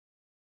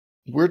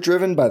We're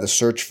driven by the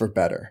search for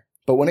better.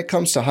 But when it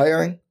comes to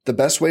hiring, the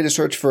best way to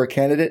search for a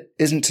candidate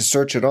isn't to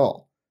search at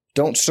all.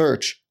 Don't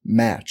search,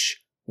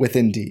 match with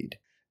Indeed.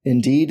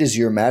 Indeed is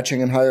your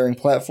matching and hiring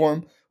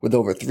platform with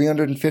over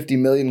 350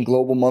 million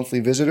global monthly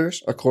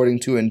visitors,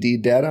 according to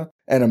Indeed data,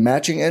 and a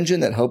matching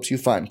engine that helps you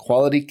find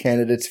quality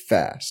candidates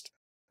fast.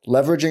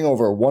 Leveraging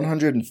over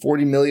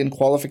 140 million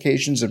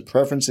qualifications and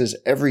preferences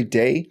every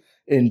day,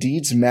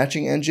 Indeed's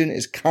matching engine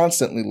is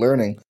constantly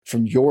learning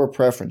from your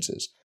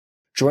preferences.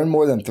 Join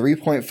more than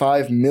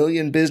 3.5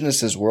 million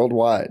businesses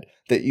worldwide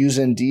that use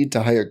Indeed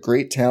to hire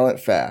great talent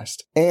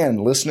fast.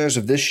 And listeners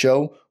of this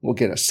show will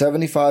get a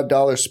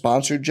 $75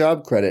 sponsored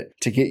job credit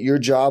to get your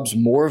jobs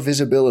more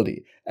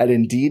visibility at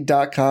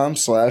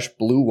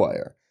Indeed.com/Blue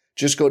Wire.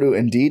 Just go to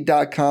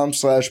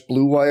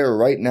Indeed.com/Blue Wire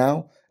right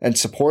now and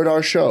support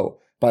our show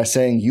by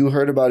saying you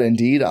heard about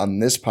Indeed on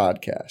this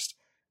podcast.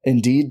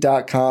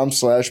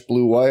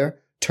 Indeed.com/Blue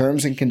Wire.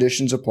 Terms and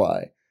conditions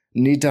apply.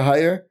 Need to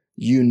hire?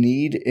 You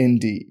need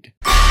Indeed.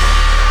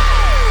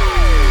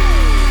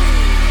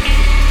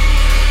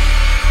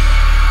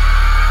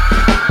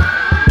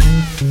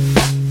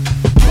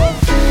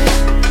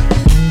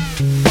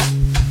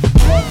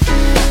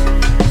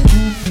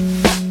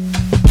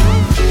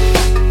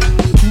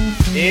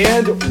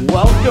 And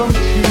welcome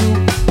to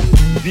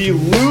the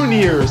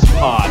Looniers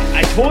pod.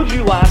 I told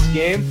you last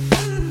game,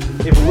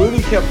 if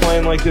Looney kept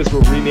playing like this,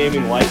 we're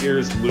renaming light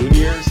years Loon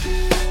Years.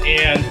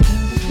 And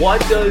what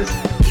does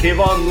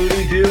Kayvon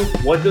Looney do?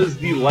 What does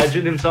the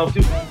legend himself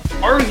do?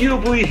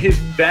 Arguably his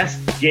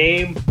best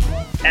game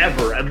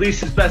ever, at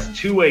least his best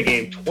two-way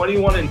game,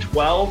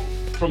 21-12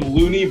 from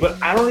Looney.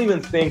 But I don't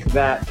even think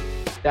that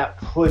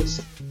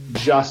puts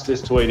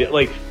justice to what he did.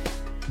 Like,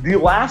 the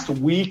last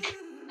week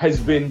has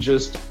been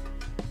just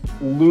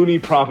Looney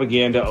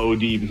propaganda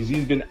OD because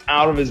he's been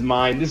out of his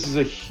mind. This is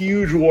a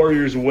huge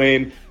Warriors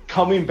win,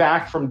 coming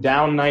back from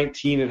down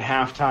 19 at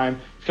halftime.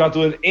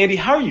 Andy,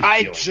 how are you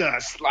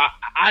feeling?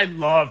 I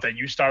love that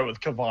you start with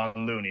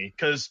Kayvon Looney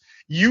because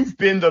you've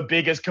been the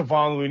biggest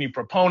Kayvon Looney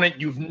proponent.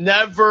 You've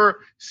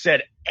never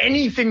said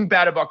anything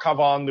bad about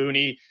Kayvon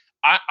Looney.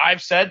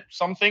 I've said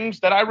some things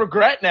that I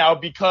regret now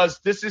because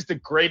this is the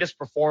greatest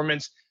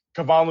performance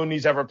Kayvon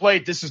Looney's ever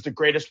played. This is the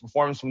greatest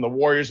performance from the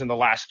Warriors in the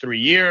last 3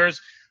 years.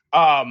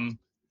 Dare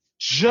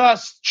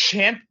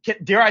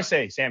I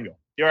say,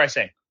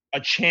 a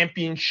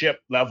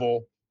championship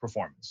level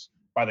performance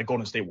by the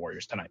Golden State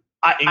Warriors tonight.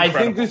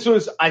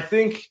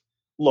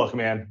 Look,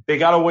 man, they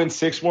got to win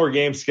 6 more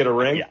games to get a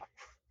ring. Yeah.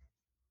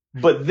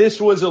 But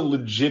this was a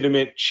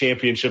legitimate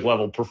championship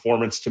level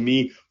performance to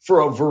me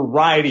for a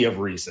variety of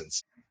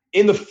reasons.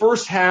 In the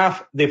first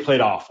half, they played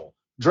awful.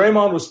 They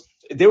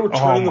were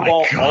turning the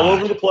ball all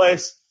over the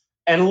place.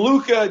 And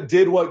Luka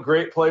did what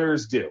great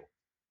players do.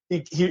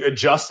 He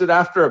adjusted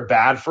after a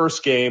bad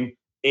first game.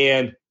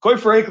 And quite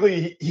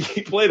frankly,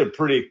 he played a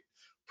pretty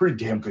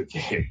damn good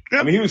game.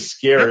 I mean, he was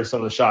scary,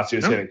 some of the shots he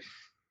was hitting.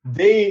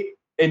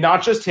 And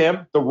not just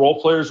him, the role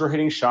players were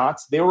hitting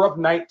shots. They were up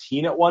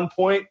 19 at one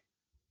point.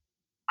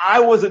 I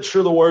wasn't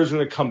sure the Warriors were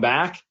going to come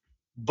back,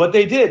 but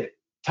they did.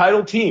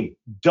 Title team,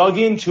 dug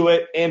into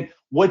it. And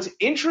what's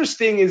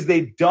interesting is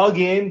they dug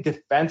in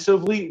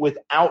defensively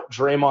without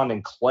Draymond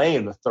and Clay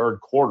in the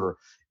third quarter.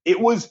 It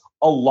was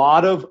a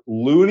lot of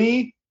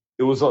Looney.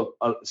 It was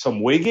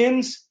some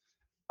Wiggins.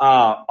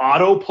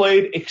 Otto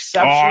played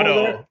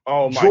exceptional there.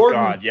 Oh, my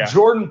God, yeah.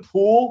 Jordan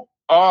Poole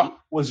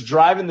was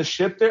driving the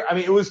ship there. I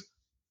mean, it was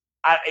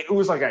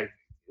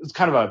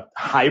kind of a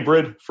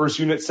hybrid first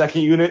unit,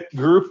 second unit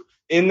group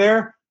in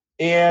there.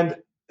 And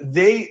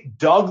they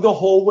dug the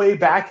whole way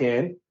back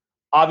in.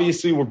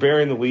 Obviously, we're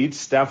bearing the lead.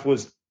 Steph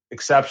was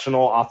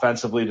exceptional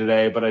offensively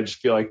today, but I just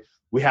feel like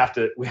we have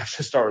to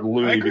start with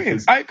Looney.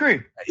 I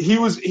agree. He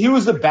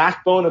was the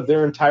backbone of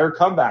their entire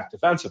comeback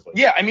defensively.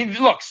 Yeah, I mean,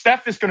 look,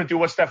 Steph is going to do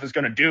what Steph is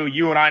going to do.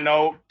 You and I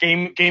know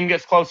game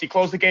gets close. He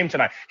closed the game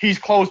tonight. He's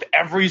closed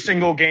every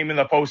single game in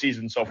the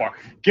postseason so far.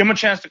 Give him a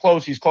chance to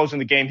close. He's closing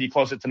the game. He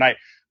closed it tonight.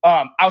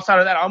 Outside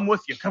of that, I'm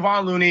with you.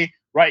 Kayvon Looney,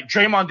 right?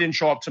 Draymond didn't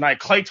show up tonight.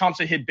 Klay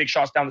Thompson hit big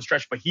shots down the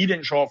stretch, but he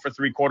didn't show up for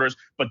 3 quarters.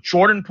 But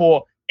Jordan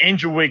Poole,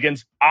 Andrew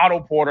Wiggins,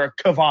 Otto Porter,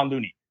 Kayvon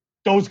Looney,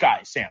 those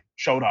guys, Sam,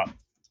 showed up.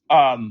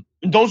 And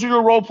those are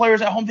your role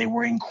players at home. They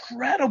were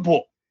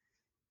incredible.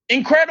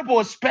 Incredible,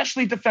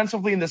 especially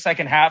defensively in the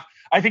second half.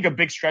 I think a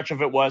big stretch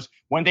of it was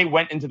when they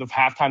went into the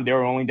halftime, they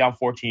were only down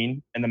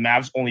 14, and the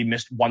Mavs only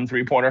missed 1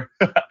 3-pointer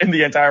in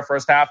the entire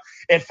first half.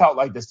 It felt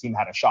like this team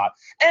had a shot.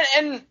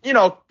 And you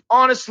know,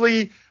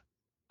 honestly,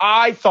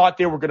 I thought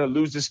they were going to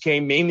lose this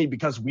game mainly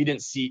because we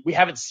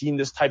haven't seen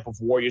this type of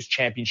Warriors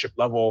championship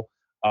level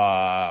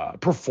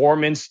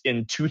performance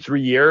in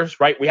 2-3 years,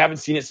 right? We haven't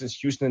seen it since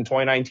Houston in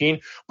 2019,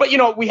 but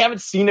we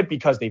haven't seen it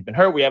because they've been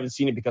hurt. We haven't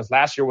seen it because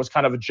last year was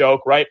kind of a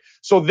joke, right?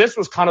 So this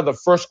was kind of the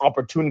first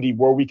opportunity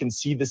where we can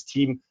see this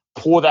team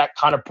pull that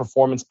kind of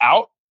performance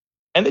out,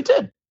 and they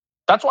did.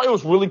 That's why it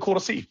was really cool to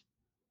see.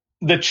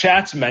 The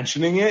chat's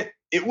mentioning it.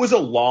 It was a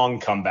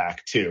long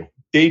comeback too.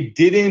 They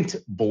didn't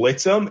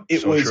blitz them.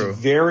 It was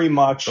very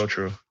much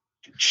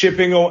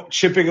chipping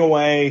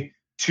away,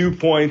 2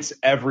 points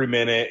every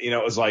minute. It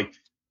was like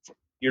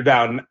you're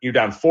down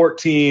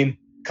 14.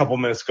 Couple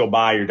minutes go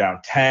by, you're down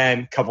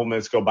 10. Couple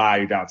minutes go by,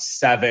 you're down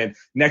 7.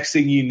 Next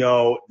thing you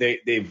know, they've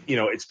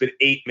it's been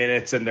 8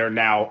 minutes and they're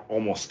now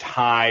almost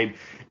tied.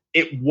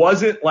 It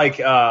wasn't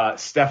like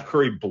Steph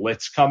Curry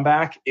blitz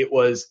comeback. It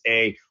was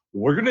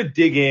we're going to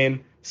dig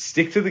in,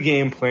 stick to the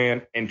game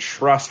plan, and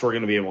trust we're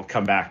going to be able to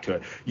come back to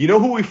it. You know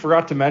who we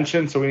forgot to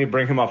mention, so we need to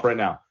bring him up right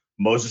now?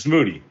 Moses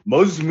Moody.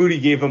 Moses Moody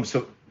gave him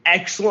some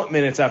excellent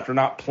minutes after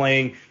not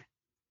playing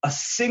a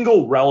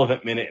single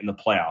relevant minute in the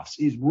playoffs.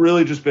 He's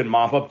really just been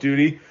mop-up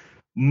duty.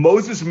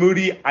 Moses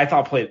Moody, I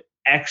thought, played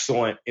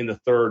excellent in the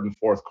third and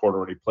fourth quarter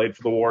when he played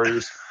for the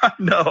Warriors.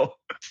 No.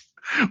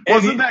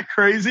 Wasn't that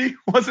crazy?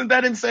 Wasn't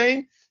that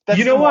insane?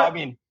 You know what? I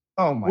mean,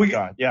 oh, my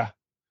God. Yeah.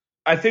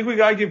 I think we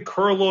got to give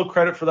Kerr a little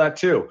credit for that,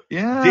 too.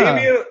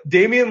 Yeah.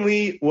 Damian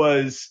Lee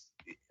was,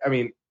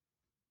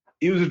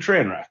 he was a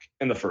train wreck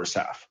in the first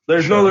half.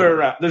 There's no other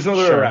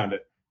around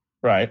it.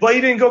 Right. But he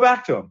didn't go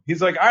back to him.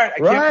 He's like, all right, I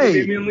can't play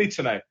Damian Lee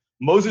tonight.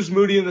 Moses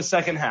Moody in the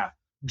second half.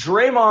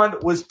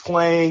 Draymond was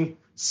playing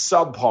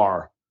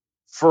subpar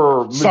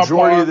for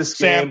majority of this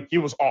game. Sam, he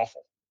was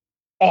awful.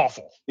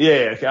 Awful.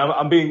 Yeah.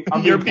 I'm being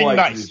You're being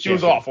nice. He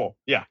was awful.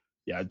 Yeah.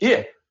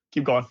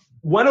 Keep going.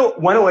 Went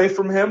away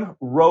from him,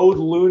 rode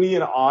Looney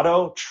and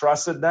Otto,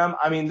 trusted them.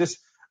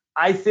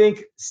 I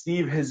think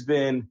Steve has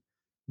been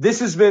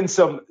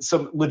some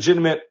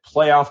legitimate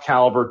playoff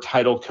caliber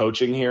title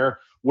coaching here,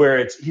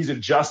 where he's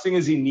adjusting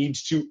as he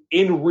needs to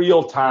in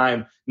real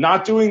time,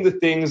 not doing the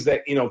things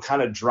that,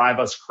 kind of drive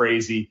us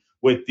crazy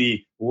with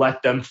the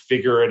let them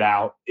figure it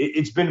out.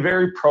 It's been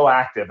very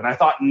proactive. And I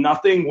thought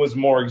nothing was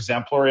more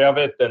exemplary of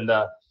it than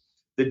the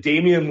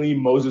Damian Lee,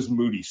 Moses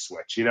Moody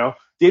switch.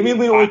 Damian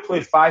Lee only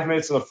played 5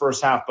 minutes in the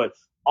first half, but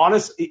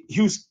honestly,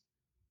 he was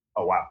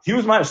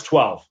minus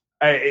 12.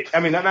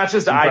 That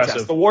matches the eye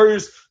test. The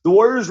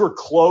Warriors were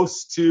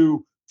close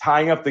to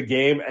tying up the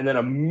game, and then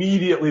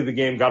immediately the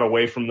game got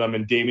away from them,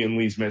 and Damian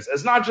Lee's missed.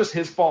 It's not just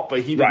his fault, but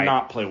he did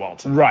not play well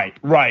tonight.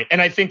 Right.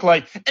 And I think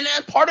and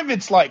part of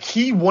it's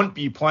he wouldn't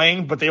be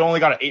playing, but they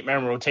only got an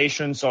 8-man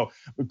rotation, so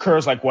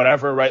Kerr's like,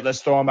 whatever, right? Let's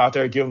throw him out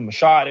there, give him a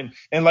shot.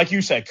 And like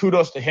you said,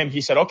 kudos to him.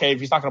 He said, okay, if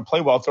he's not going to play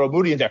well, throw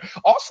Moody in there.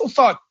 Also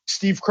thought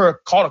Steve Kerr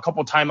called a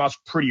couple timeouts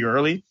pretty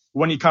early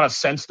when he kind of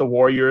sensed the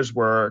Warriors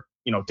were,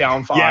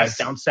 down 5,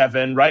 down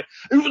 7, right?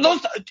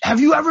 Have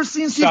you ever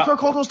seen Steve Kerr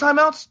call those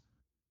timeouts?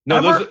 No,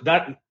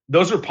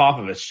 those are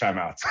Popovich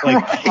timeouts.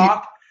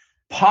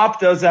 Pop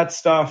does that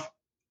stuff.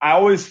 I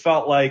always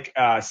felt like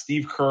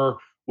Steve Kerr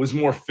was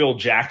more Phil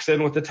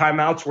Jackson with the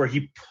timeouts, where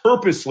he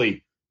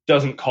purposely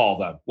doesn't call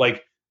them.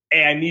 Like,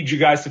 hey, I need you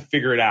guys to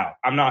figure it out.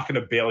 I'm not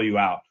going to bail you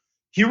out.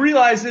 He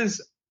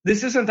realizes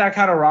this isn't that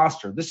kind of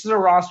roster. This is a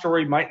roster where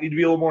he might need to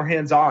be a little more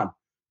hands-on,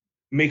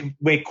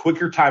 make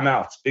quicker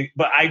timeouts.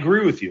 But I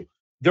agree with you.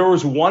 There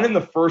was one in the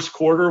first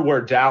quarter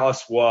where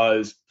Dallas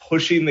was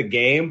pushing the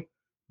game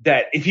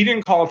that if he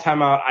didn't call a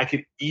timeout, I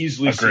could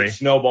easily see it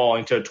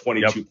snowballing to a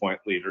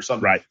 22-point lead or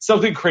something. Right.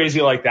 Something crazy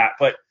like that.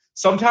 But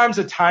sometimes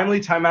a timely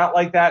timeout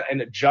like that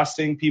and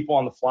adjusting people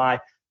on the fly,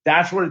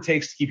 that's what it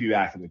takes to keep you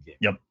back in the game.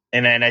 Yep.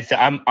 And then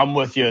I'm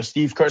with you,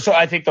 Steve Kerr. So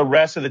I think the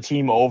rest of the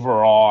team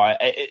overall,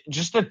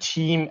 just a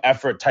team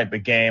effort type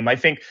of game. I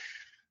think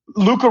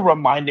Luka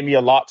reminded me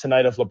a lot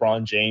tonight of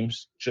LeBron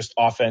James, just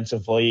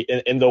offensively,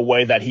 in the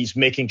way that he's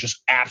making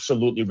just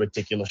absolutely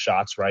ridiculous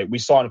shots, right? We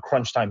saw in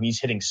crunch time, he's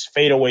hitting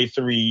fadeaway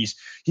threes.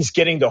 He's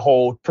getting the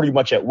hole pretty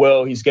much at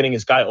will. He's getting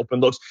his guy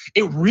open looks.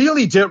 It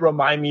really did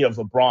remind me of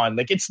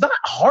LeBron. It's not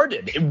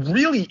Harden. It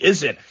really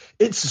isn't.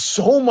 It's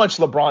so much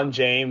LeBron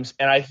James.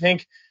 And I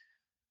think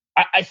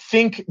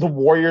the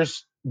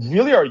Warriors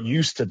really are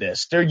used to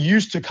this. They're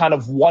used to kind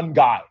of one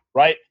guy,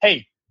 right?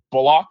 Hey,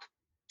 Bullock,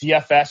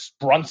 DFS,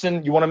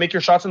 Brunson, you want to make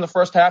your shots in the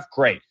first half?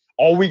 Great.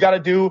 All we got to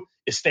do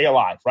is stay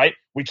alive, right?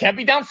 We can't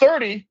be down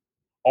 30.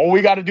 All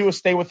we got to do is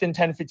stay within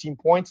 10, 15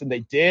 points, and they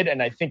did.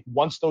 And I think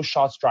once those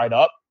shots dried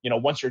up,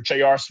 once your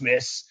J.R.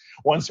 Smiths,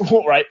 once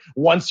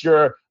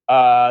your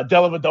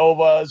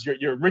Dellavedovas,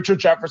 your Richard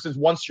Jeffersons,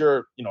 once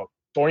your,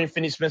 Dorian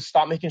Finney-Smith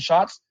stop making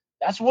shots,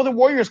 that's where the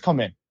Warriors come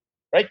in,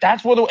 right?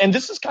 And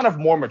this is kind of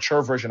more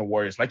mature version of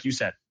Warriors, like you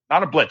said,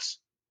 not a blitz.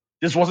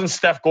 This wasn't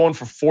Steph going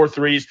for 4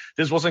 threes.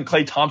 This wasn't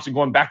Klay Thompson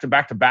going back to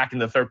back to back in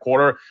the third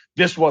quarter.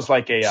 This was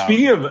like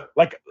speaking of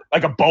like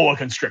a boa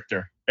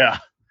constrictor. Yeah.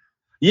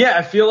 Yeah,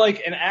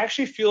 I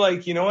actually feel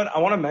like, you know what? I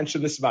want to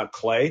mention this about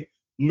Klay.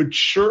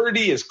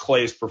 Maturity is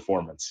Klay's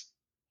performance.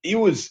 He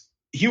was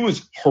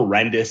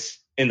horrendous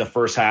in the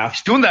first half.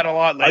 He's doing that a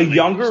lot lately. A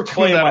younger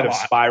Klay might have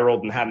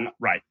spiraled and had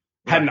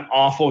an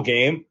awful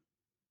game,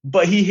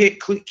 but he hit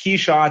key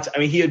shots.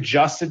 He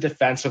adjusted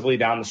defensively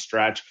down the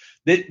stretch.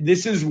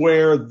 This is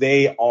where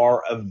they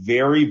are a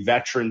very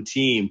veteran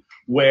team,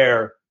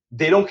 where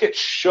they don't get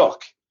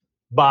shook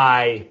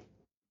by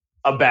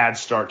a bad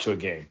start to a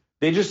game.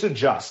 They just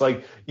adjust.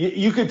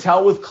 You could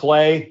tell with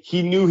Klay,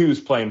 he knew he was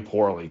playing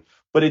poorly,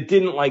 but it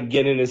didn't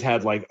get in his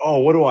head oh,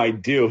 what do I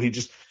do? He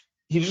just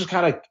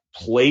kind of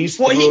plays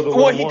Well, through it a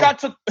little he more.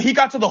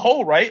 got to the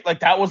hole, right?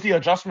 Like that was the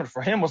adjustment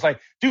for him. Was like,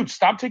 dude,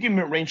 stop taking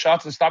mid-range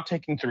shots and stop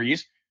taking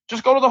threes.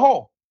 Just go to the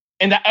hole.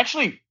 And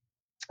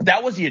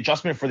that was the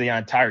adjustment for the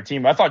entire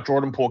team. I thought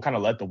Jordan Poole kind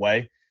of led the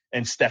way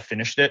and Steph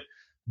finished it,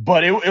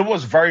 but it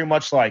was very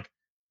much like,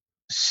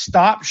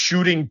 stop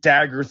shooting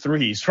dagger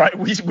threes, right?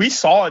 We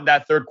saw in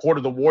that third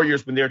quarter the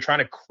Warriors, when they were trying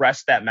to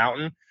crest that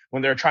mountain,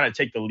 when they were trying to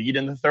take the lead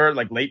in the third,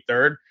 like late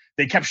third,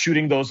 they kept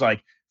shooting those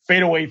like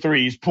fadeaway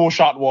threes. Poole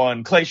shot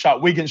one, Clay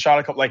shot, Wiggins shot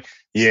a couple. Like,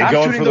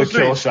 going for the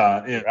kill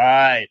shot.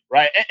 Yeah.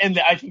 Right. And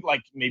I think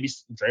like maybe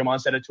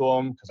Draymond said it to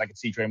him, because I could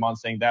see Draymond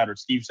saying that, or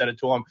Steve said it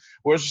to him,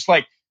 where it's just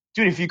like,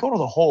 dude, if you go to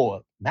the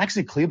hole,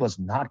 Maxi Kleber's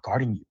not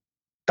guarding you.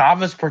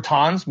 Davis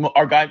Bertans,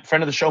 our guy,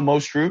 friend of the show, Mo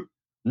Stroot,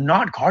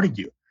 not guarding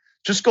you.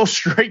 Just go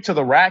straight to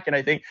the rack. And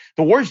I think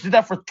the Warriors did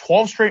that for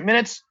 12 straight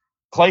minutes.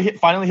 Clay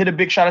finally hit a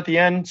big shot at the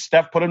end.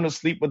 Steph put him to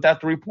sleep with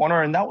that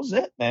three-pointer, and that was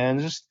it, man.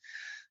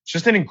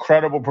 Just an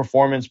incredible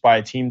performance by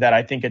a team that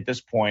I think at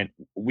this point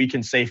we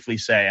can safely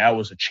say that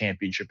was a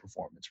championship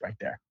performance right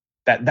there.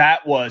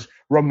 That was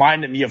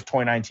reminded me of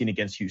 2019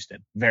 against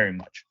Houston very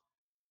much.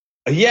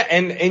 Yeah,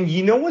 and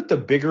you know what the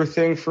bigger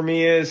thing for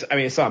me is? I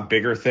mean, it's not a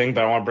bigger thing,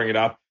 but I want to bring it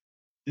up.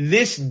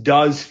 This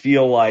does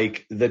feel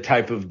like the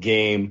type of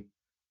game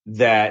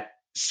that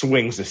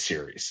swings a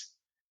series.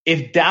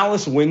 If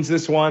Dallas wins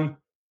this one,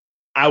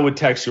 I would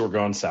text you we're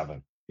going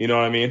 7. You know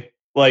what I mean?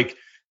 Like,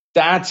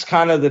 that's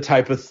kind of the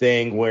type of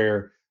thing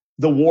where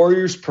the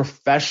Warriors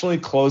professionally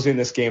closing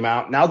this game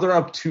out. Now they're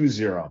up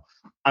 2-0.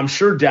 I'm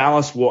sure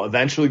Dallas will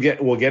eventually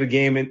get a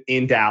game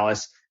in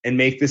Dallas and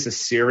make this a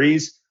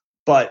series,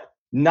 but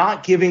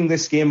not giving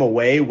this game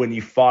away when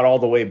you fought all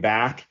the way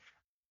back,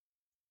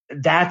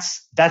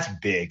 that's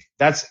big.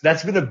 That's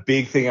been a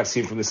big thing I've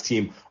seen from this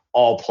team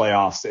all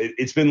playoffs.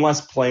 It's been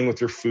less playing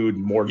with your food,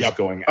 more just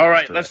going all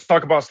right, let's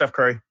talk about Steph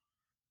Curry.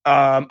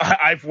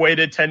 I've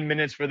waited 10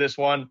 minutes for this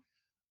one.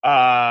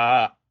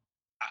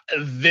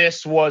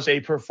 This was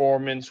a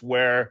performance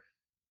where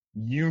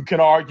you can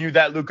argue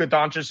that Luka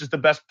Doncic is the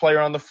best player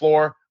on the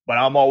floor, but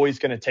I'm always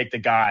going to take the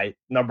guy,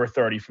 number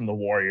 30 from the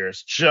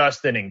Warriors.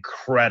 Just an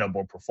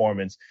incredible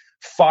performance.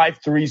 5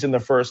 threes in the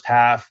first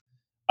half.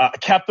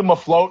 Kept him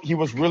afloat. He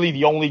was really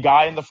the only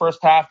guy in the first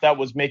half that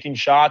was making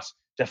shots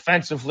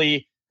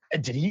defensively.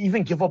 And did he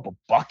even give up a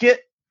bucket?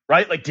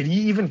 Right? Like, did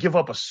he even give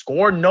up a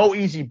score? No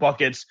easy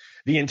buckets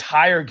the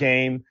entire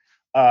game.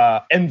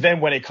 And then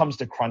when it comes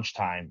to crunch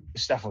time,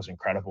 Steph was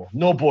incredible.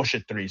 No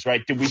bullshit threes,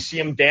 right? Did we see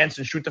him dance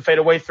and shoot the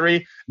fadeaway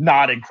three?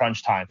 Not in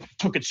crunch time.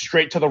 Took it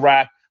straight to the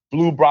rack.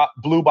 Blew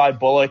by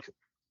Bullock,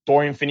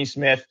 Dorian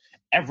Finney-Smith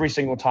every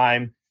single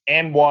time,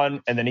 and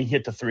won. And then he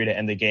hit the three to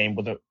end the game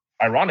with,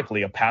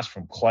 ironically, a pass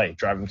from Clay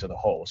driving to the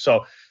hole.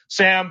 So,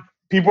 Sam,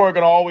 people are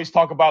going to always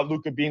talk about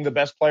Luka being the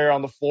best player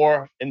on the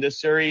floor in this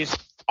series.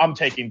 I'm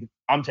taking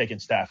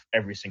Steph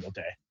every single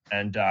day.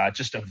 And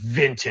just a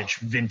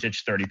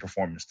vintage 30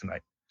 performance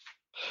tonight.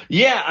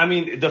 Yeah, I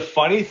mean, the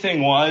funny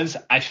thing was,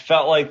 I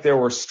felt like there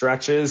were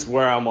stretches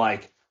where I'm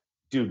like,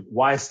 dude,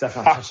 why is Steph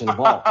not touching the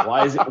ball?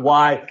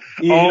 Why?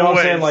 You know what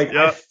I'm saying? Like,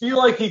 yep.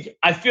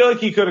 I feel like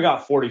he could have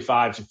got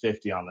 45 to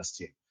 50 on this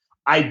team.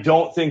 I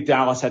don't think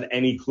Dallas had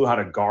any clue how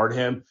to guard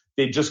him.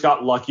 They just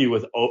got lucky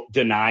with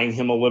denying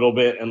him a little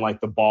bit and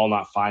like the ball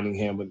not finding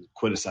him with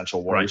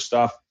quintessential Warrior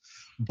stuff.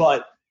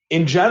 But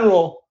in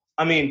general,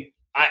 I mean,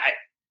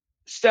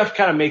 Steph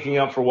kind of making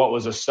up for what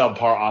was a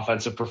subpar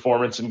offensive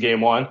performance in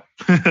game one.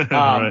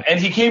 Right. And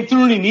he came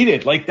through and he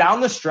needed. Like, down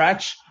the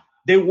stretch,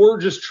 they were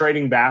just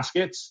trading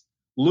baskets.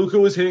 Luka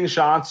was hitting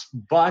shots,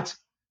 but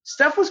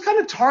Steph was kind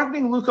of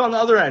targeting Luka on the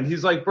other end.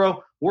 He's like,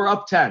 bro, we're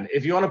up 10.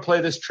 If you want to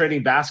play this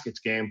trading baskets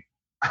game,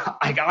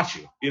 I got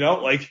you. You know,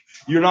 like,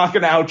 you're not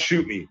going to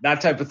outshoot me, that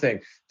type of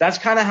thing. That's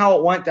kind of how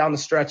it went down the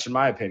stretch, in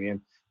my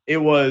opinion. It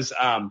was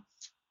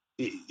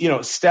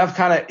Steph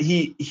kind of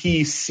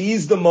he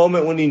seized the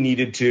moment when he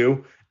needed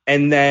to,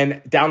 and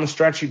then down the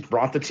stretch he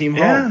brought the team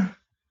home.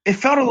 It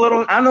felt a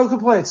little, I have no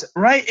complaints,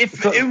 right?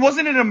 It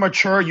wasn't a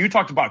mature. You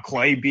talked about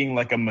Clay being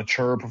like a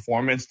mature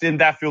performance. Didn't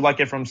that feel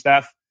like it from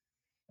Steph?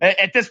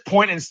 At this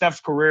point in Steph's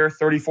career,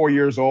 34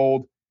 years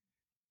old,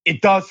 it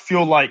does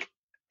feel like,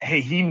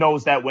 hey, he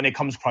knows that when it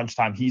comes crunch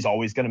time, he's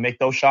always going to make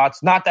those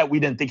shots. Not that we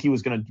didn't think he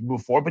was going to do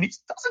before, but he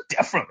does it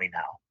differently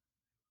now.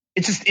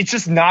 It's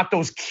just not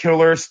those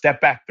killer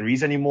step back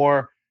threes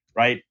anymore,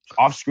 right?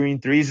 Off screen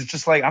threes. It's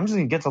just like, I'm just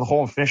gonna get to the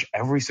hole and finish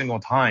every single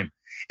time.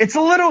 It's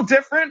a little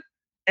different,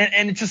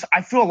 and it just,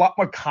 I feel a lot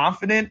more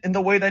confident in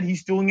the way that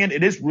he's doing it.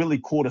 It is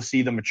really cool to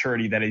see the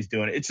maturity that he's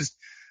doing. It's just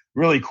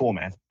really cool,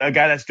 man. A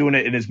guy that's doing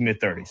it in his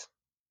mid-30s.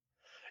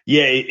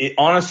 Yeah, it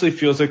honestly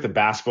feels like the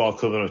basketball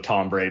equivalent of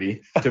Tom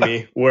Brady to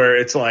me, where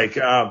it's like,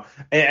 and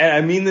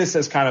I mean this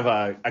as kind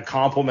of a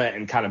compliment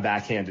and kind of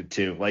backhanded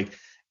too. Like,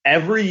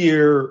 every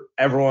year,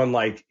 everyone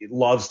like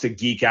loves to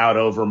geek out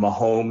over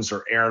Mahomes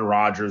or Aaron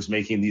Rodgers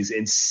making these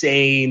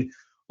insane,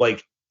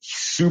 like,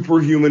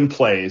 superhuman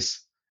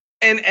plays.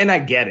 And I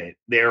get it.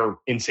 They're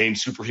insane,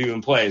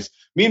 superhuman plays.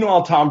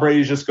 Meanwhile, Tom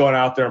Brady's just going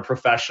out there and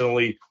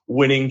professionally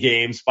winning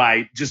games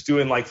by just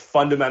doing like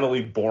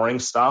fundamentally boring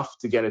stuff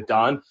to get it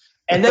done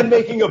and then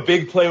making a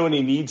big play when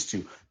he needs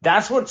to.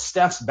 That's what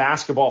Steph's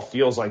basketball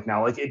feels like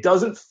now. Like, it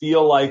doesn't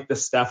feel like the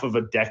Steph of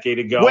a decade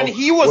ago. When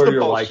he was the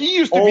most. Like, he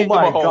used to be the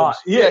Mahomes. God.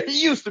 Yeah,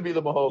 he used to be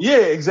the Mahomes. Yeah,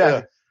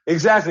 exactly. Yeah.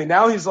 Exactly.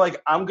 Now he's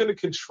like, I'm going to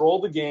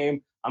control the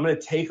game. I'm going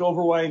to take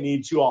over when I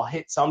need to. I'll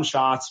hit some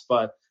shots,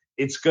 but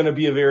it's going to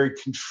be a very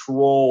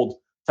controlled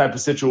type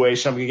of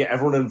situation. I'm going to get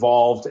everyone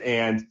involved,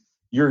 and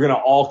you're going to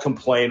all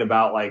complain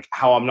about like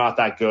how I'm not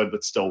that good,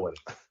 but still winning.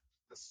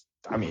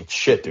 I mean,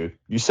 shit, dude.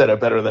 You said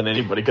it better than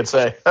anybody could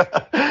say.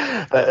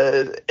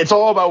 It's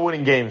all about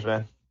winning games,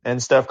 man.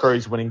 And Steph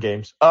Curry's winning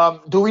games.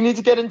 Do we need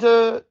to get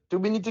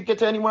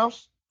to anyone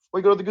else before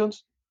we go to the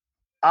Goons?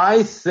 I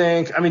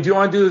mean, do you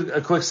want to do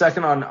a quick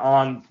second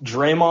on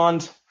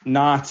Draymond?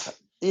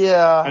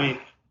 Yeah. I mean,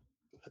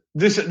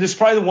 this is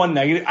probably the one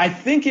negative. I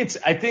think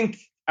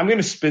I'm going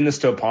to spin this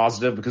to a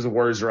positive because the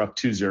Warriors are up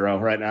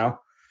 2-0 right now.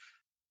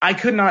 I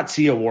could not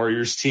see a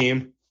Warriors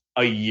team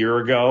a year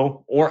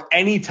ago or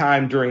any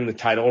time during the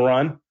title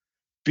run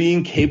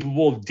being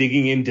capable of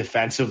digging in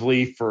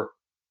defensively for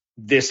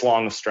this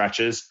long of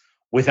stretches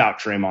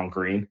without Draymond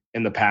Green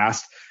in the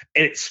past.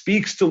 And it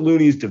speaks to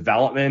Looney's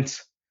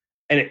development,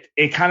 and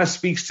it kind of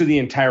speaks to the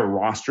entire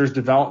roster's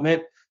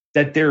development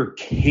that they're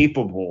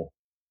capable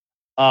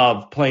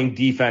of playing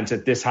defense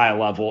at this high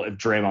level if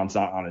Draymond's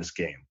not on his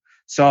game.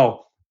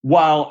 So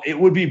while it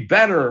would be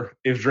better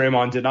if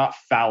Draymond did not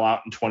foul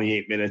out in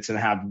 28 minutes and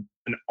have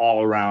an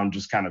all-around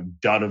just kind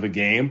of dud of a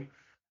game,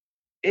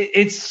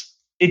 it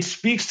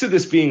speaks to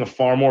this being a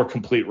far more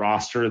complete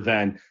roster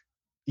than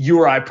you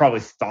or I probably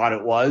thought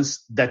it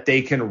was, that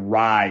they can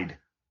ride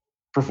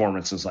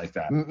performances like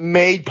that.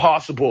 Made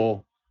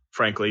possible,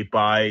 frankly,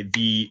 by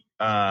the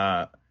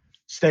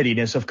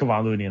steadiness of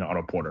Kevon Looney and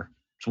Otto Porter.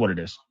 It's what it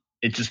is.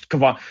 It's just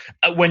Kevon.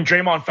 When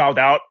Draymond fouled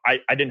out, I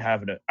didn't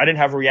have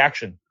a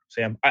reaction,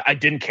 Sam. I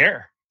didn't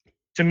care.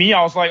 To me,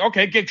 I was like,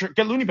 okay,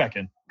 get Looney back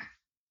in.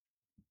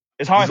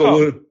 It's how I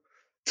felt.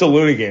 It's a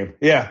Looney game.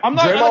 Yeah. I'm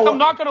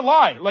not gonna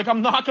lie.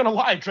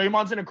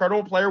 Draymond's an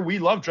incredible player. We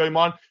love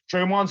Draymond.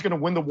 Draymond's gonna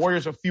win the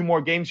Warriors a few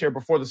more games here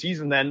before the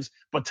season ends.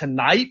 But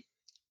tonight,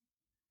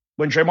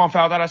 when Draymond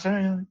fouled out, I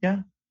said, yeah.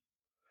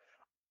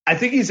 I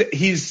think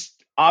he's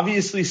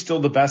obviously still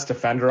the best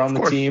defender on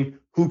the team,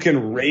 who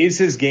can raise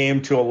his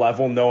game to a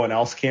level no one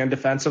else can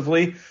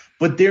defensively,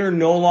 but they're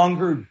no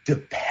longer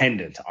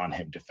dependent on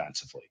him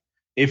defensively.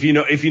 If you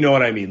know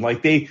what I mean.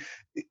 Like,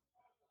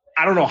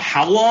 I don't know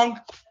how long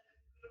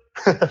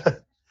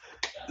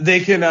they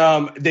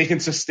can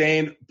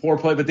sustain poor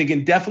play, but they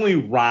can definitely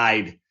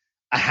ride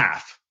a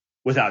half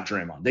without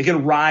Draymond. They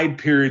can ride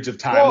periods of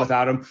time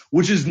without him,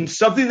 which is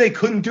something they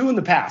couldn't do in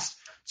the past.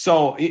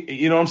 So,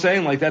 you know what I'm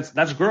saying? Like,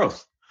 that's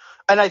growth.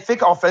 And I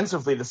think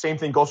offensively, the same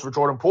thing goes for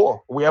Jordan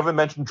Poole. We haven't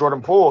mentioned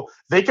Jordan Poole.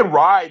 They can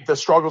ride the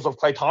struggles of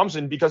Klay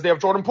Thompson because they have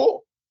Jordan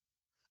Poole.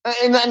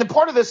 And the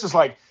part of this is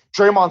like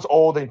Draymond's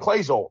old and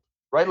Klay's old,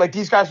 right? Like,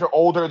 these guys are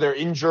older, they're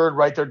injured,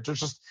 right?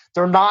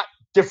 They're not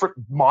different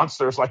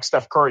monsters like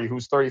Steph Curry,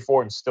 who's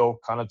 34 and still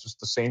kind of just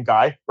the same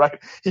guy, right?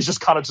 He's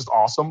just kind of just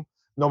awesome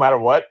no matter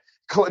what.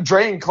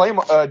 Dre and Klay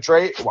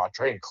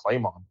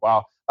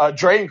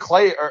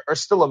are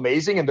still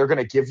amazing, and they're going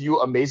to give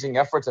you amazing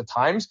efforts at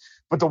times.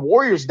 But the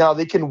Warriors now,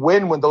 they can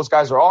win when those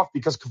guys are off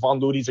because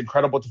Kevon Looney's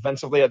incredible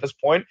defensively at this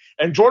point.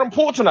 And Jordan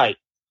Poole tonight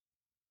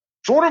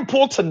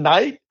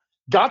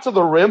got to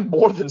the rim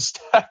more than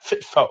Steph,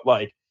 it felt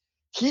like.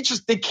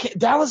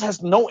 Dallas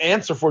has no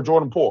answer for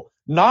Jordan Poole.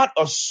 Not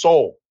a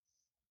soul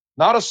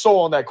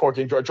on that court,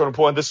 Jordan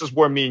Poole. And this is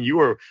where me and you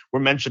were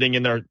mentioning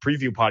in our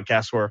preview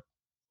podcast where,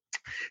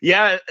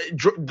 yeah,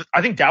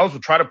 I think Dallas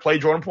would try to play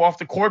Jordan Poole off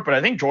the court, but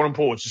I think Jordan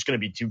Poole is just going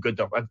to be too good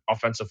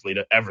offensively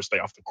to ever stay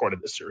off the court in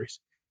this series.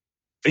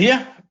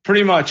 Yeah,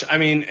 pretty much. I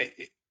mean,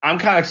 I'm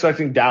kind of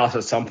expecting Dallas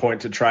at some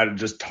point to try to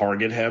just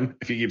target him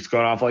if he keeps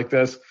going off like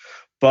this.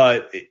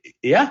 But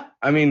yeah,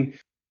 I mean,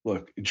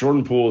 look,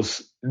 Jordan Poole,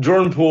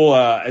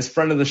 as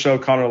friend of the show,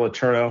 Connor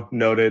Letourneau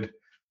noted,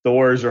 the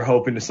Warriors are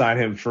hoping to sign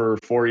him for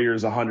 4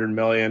 years, $100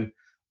 million.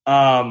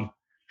 I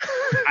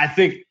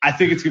think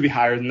it's gonna be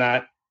higher than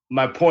that.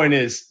 My point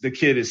is, the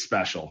kid is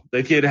special.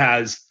 The kid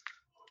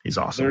he's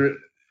awesome.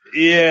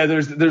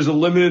 There's a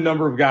limited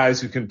number of guys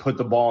who can put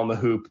the ball in the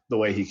hoop the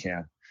way he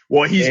can.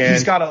 Well,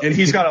 he's got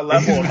a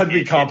level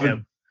of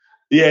him.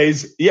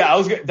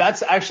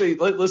 That's actually,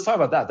 let's talk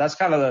about that. That's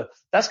kind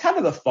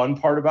of the fun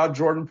part about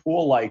Jordan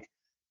Poole. Like,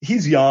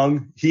 he's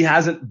young. He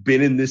hasn't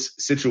been in this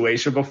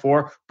situation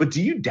before, but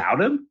do you doubt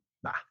him?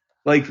 Nah.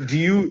 Like,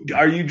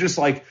 are you just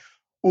like,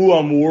 ooh,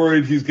 I'm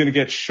worried he's going to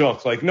get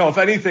shook? Like, no, if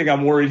anything,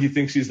 I'm worried he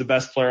thinks he's the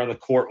best player on the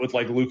court with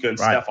like Luka and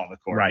Steph on the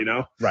court, right. You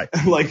know? Right.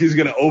 Like, he's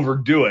going to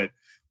overdo it.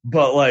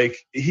 But like,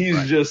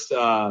 he's just,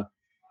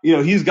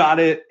 he's got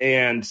it.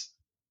 And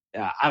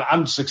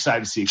I'm just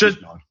excited to see it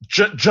keep going.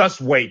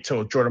 Just wait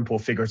till Jordan Poole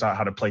figures out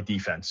how to play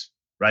defense,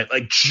 right?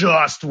 Like,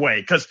 just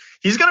wait, because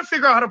he's going to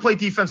figure out how to play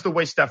defense the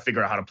way Steph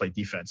figured out how to play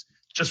defense.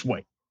 Just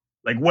wait.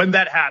 Like when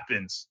that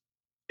happens,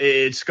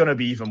 it's going to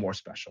be even more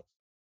special.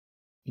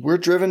 We're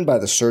driven by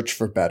the search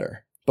for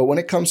better. But when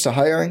it comes to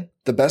hiring,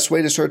 the best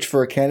way to search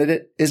for a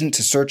candidate isn't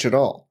to search at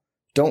all.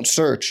 Don't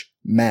search,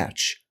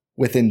 match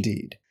with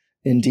Indeed.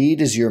 Indeed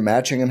is your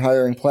matching and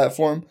hiring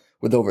platform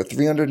with over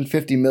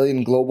 350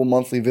 million global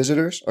monthly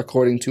visitors,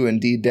 according to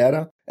Indeed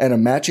data, and a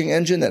matching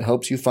engine that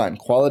helps you find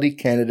quality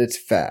candidates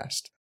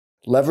fast.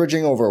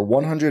 Leveraging over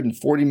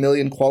 140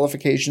 million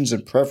qualifications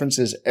and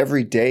preferences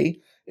every day,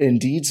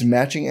 Indeed's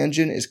matching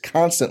engine is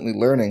constantly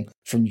learning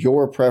from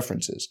your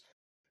preferences.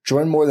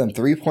 Join more than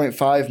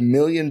 3.5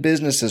 million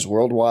businesses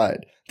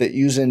worldwide that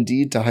use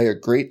Indeed to hire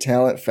great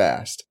talent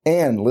fast.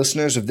 And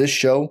listeners of this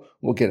show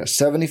will get a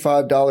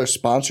 $75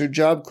 sponsored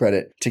job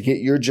credit to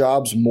get your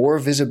jobs more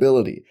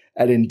visibility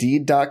at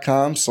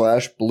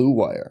Indeed.com/Blue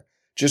Wire.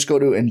 Just go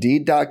to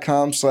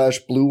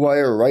Indeed.com/Blue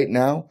Wire right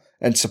now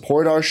and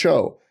support our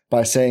show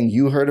by saying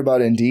you heard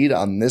about Indeed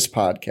on this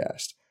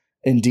podcast.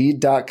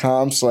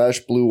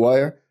 Indeed.com/Blue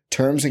Wire.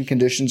 Terms and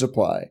conditions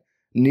apply.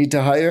 Need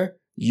to hire?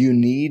 You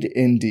need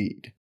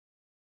Indeed.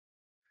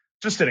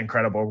 Just an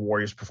incredible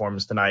Warriors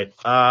performance tonight.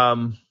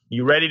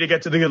 You ready to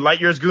get to the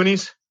light years,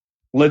 Goonies?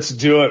 Let's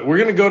do it. We're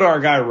going to go to our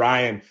guy,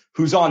 Ryan,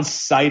 who's on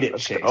site at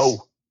Chase.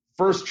 Oh,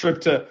 First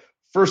trip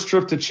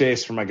to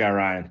Chase for my guy,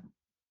 Ryan.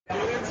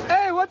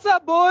 Hey, what's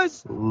up,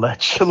 boys?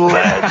 legend.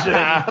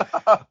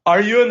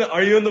 Are you in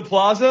the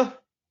plaza?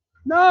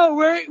 No,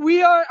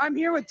 we are. I'm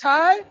here with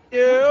Ty.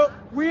 Yeah.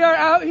 We are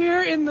out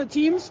here in the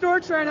team store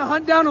trying to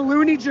hunt down a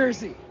Looney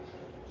jersey.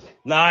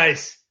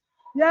 Nice.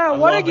 Yeah, I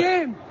what a love it.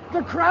 game.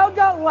 The crowd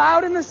got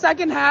loud in the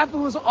second half. It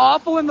was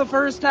awful in the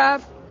first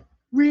half.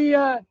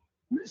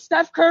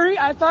 Steph Curry,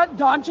 I thought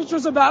Doncic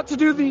was about to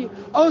do the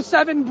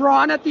 07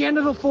 Braun at the end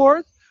of the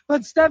fourth,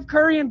 but Steph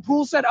Curry and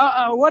Poole said,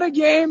 what a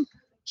game.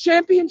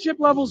 Championship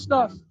level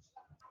stuff.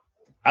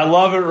 I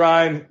love it,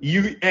 Ryan.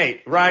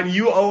 Ryan,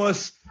 you owe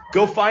us.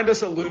 Go find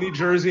us a Looney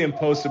jersey and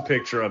post a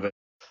picture of it.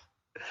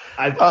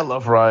 I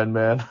love Ryan,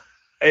 man.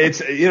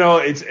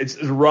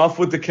 It's rough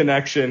with the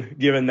connection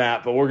given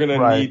that, but we're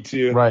gonna need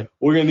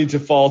to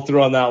follow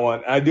through on that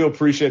one. I do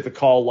appreciate the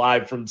call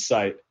live from the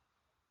site.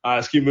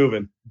 Let's keep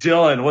moving.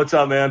 Dylan, what's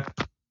up, man?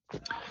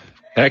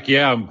 Heck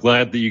yeah, I'm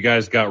glad that you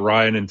guys got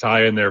Ryan and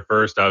Ty in there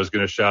first. I was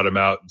going to shout him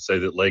out and say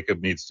that Lacob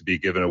needs to be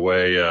giving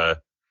away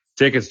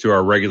tickets to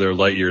our regular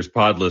Light Years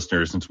pod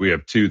listeners since we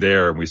have two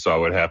there and we saw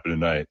what happened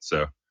tonight.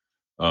 So,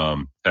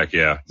 heck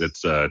yeah,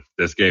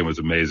 this game was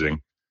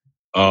amazing.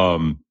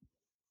 A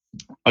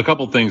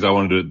couple things I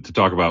wanted to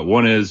talk about.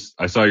 One is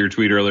I saw your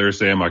tweet earlier,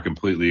 Sam. I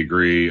completely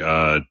agree.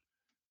 I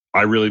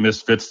really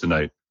missed Fitz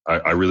tonight.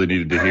 I really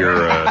needed to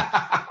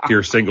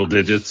hear single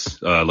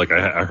digits.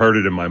 I heard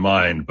it in my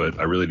mind, but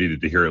I really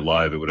needed to hear it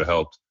live. It would have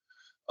helped.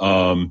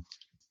 Do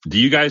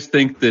you guys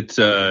think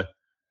that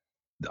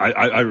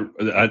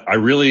I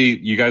really,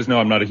 you guys know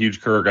I'm not a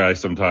huge Kerr guy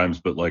sometimes,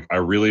 but like I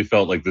really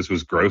felt like this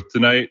was growth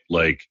tonight.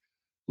 Like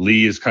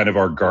Lee is kind of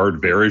our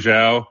guard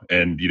Varejao,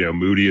 and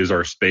Moody is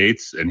our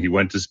Spates, and he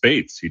went to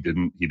Spates. He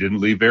didn't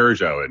leave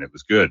Varejao in. It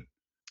was good.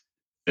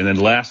 And then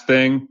last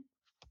thing,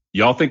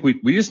 y'all think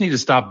we just need to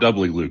stop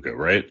doubling Luka,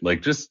 right?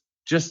 Like just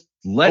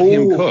let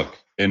him cook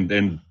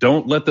and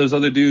don't let those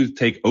other dudes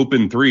take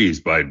open threes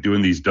by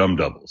doing these dumb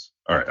doubles.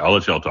 All right, I'll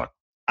let y'all talk.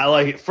 I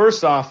like it.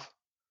 First off,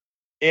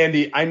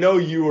 Andy, I know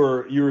you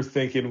were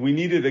thinking we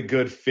needed a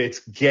good Fitz,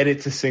 get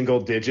it to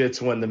single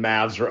digits when the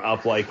Mavs were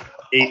up like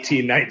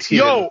 18, 19.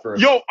 Yo,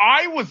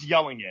 I was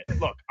yelling it.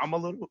 Look, I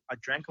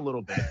drank a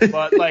little bit,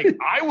 but like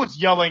I was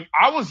yelling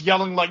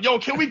like, yo,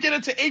 can we get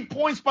it to 8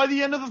 points by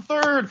the end of the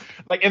third?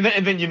 Like, and then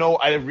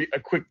I had a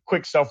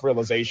quick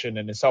self-realization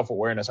and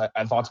self-awareness.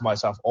 I thought to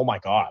myself, oh my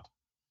God,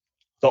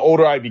 the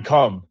older I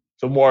become,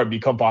 the more I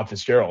become Bob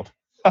Fitzgerald.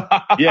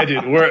 Yeah,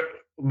 dude.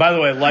 By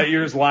the way, Light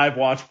Years live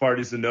watch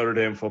parties in Notre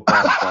Dame football.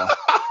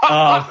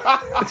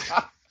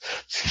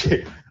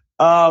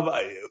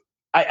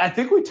 I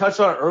think we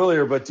touched on it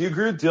earlier, but do you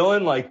agree with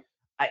Dylan? Like,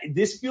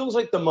 this feels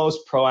like the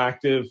most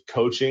proactive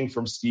coaching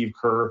from Steve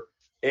Kerr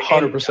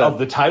 100% of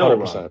the title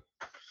 100%. run.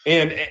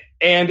 And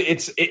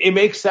it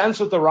makes sense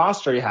with the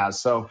roster he has.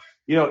 So,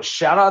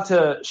 shout out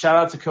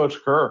to Coach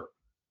Kerr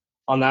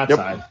on that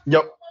side.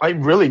 Yep. I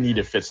really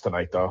needed Fitz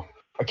tonight, though.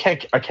 I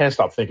can't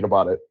stop thinking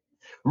about it.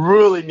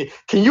 Really,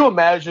 can you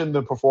imagine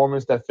the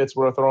performance that Fitz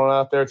would have thrown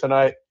out there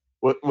tonight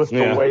with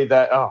the way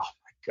that? Oh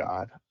my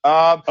God.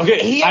 Okay,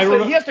 he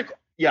has to.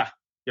 Yeah.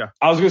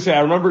 I was gonna say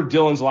I remember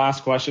Dylan's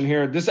last question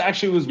here. This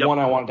actually was one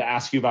I wanted to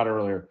ask you about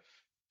earlier.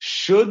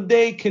 Should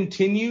they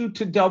continue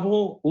to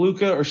double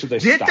Luka or should they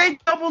stop? Did they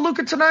double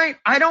Luka tonight?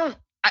 I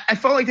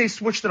felt like they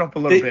switched it up a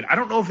little bit. I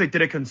don't know if they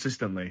did it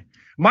consistently.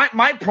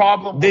 My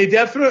problem. They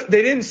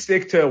didn't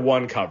stick to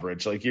one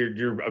coverage. Like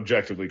you're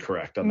objectively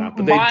correct on that,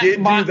 but they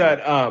did do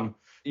that.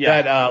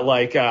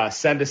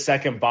 Send a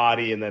second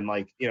body and then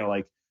like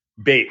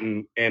bait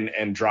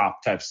and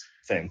drop types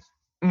thing.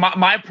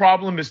 My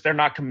problem is they're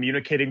not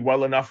communicating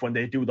well enough when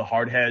they do the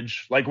hard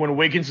hedge. Like when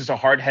Wiggins is a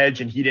hard hedge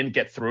and he didn't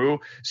get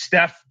through,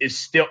 Steph is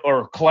still,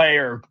 or Clay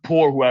or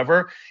Poole or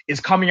whoever is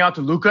coming out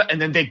to Luka,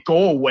 and then they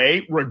go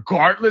away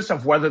regardless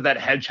of whether that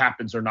hedge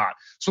happens or not.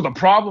 So the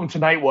problem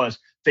tonight was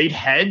they'd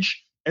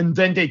hedge and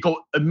then they go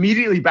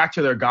immediately back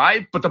to their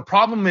guy. But the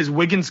problem is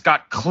Wiggins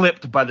got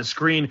clipped by the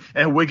screen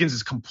and Wiggins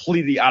is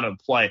completely out of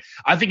play.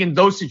 I think in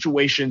those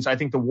situations, I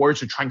think the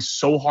Warriors are trying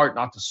so hard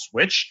not to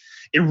switch.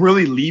 It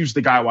really leaves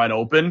the guy wide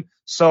open.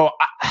 So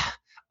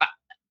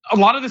a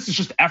lot of this is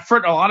just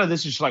effort. A lot of this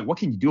is just like, what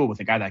can you do with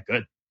a guy that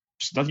good?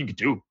 Just nothing you can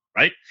do,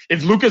 right?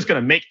 If Luka's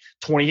going to make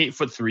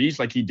 28-foot threes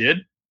like he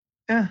did,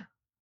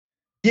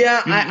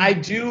 Yeah, I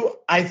do.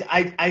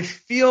 I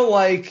feel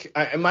like,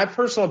 my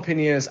personal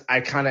opinion is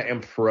I kind of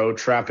am pro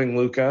trapping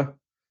Luka,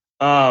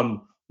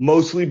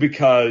 mostly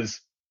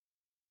because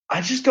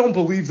I just don't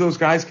believe those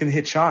guys can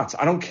hit shots.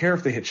 I don't care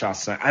if they hit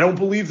shots tonight. I don't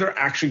believe they're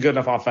actually good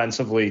enough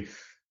offensively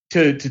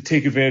to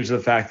take advantage of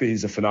the fact that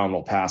he's a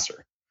phenomenal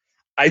passer.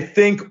 I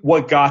think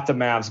what got the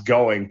Mavs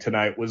going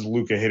tonight was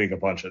Luka hitting a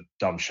bunch of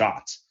dumb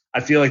shots. I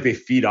feel like they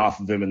feed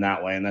off of him in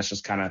that way, and that's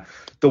just kind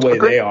of the way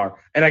they are.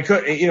 And I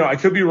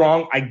could be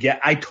wrong.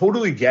 I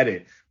totally get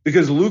it,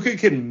 because Luka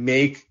can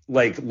make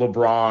like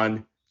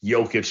LeBron,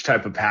 Jokic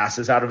type of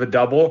passes out of a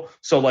double.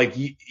 So like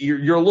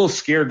you're a little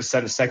scared to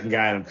send a second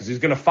guy at him because he's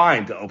going to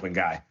find the open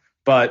guy.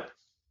 But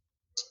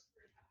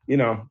I don't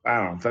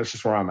know. That's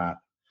just where I'm at.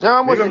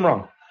 No, Maybe I'm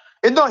wrong.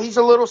 No, he's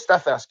a little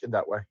Steph-esque in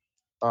that way.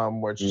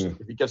 Where it's just,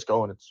 if he gets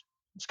going,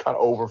 it's kind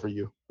of over for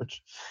you.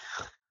 Which...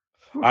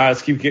 All right,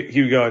 let's keep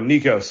going.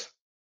 Nikos.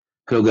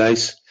 Hello,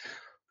 guys.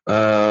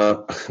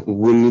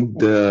 We need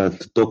to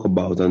talk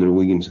about Andrew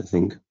Wiggins, I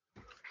think.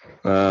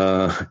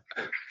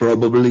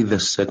 Probably the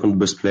second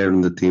best player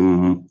in the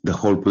team, the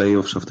whole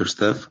playoffs after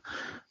Steph.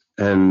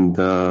 And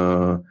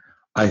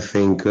I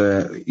think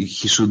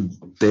he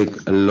should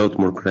take a lot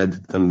more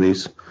credit than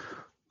this.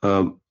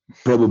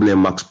 Probably a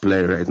max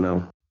player right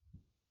now.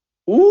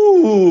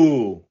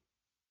 Ooh,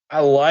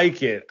 I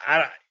like it.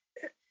 I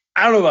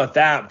don't know about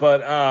that,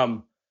 but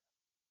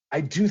I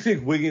do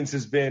think Wiggins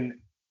has been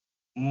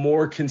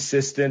more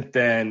consistent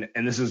than,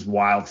 and this is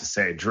wild to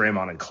say,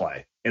 Draymond and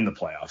Clay in the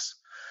playoffs.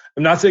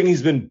 I'm not saying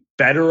he's been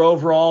better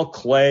overall.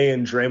 Clay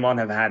and Draymond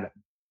have had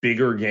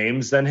bigger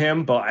games than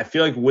him, but I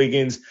feel like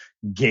Wiggins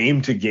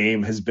game to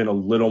game has been a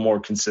little more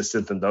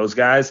consistent than those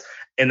guys,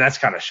 and that's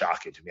kind of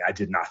shocking to me. I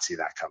did not see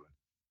that coming.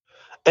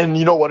 And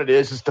you know what it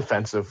is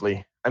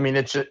defensively. I mean,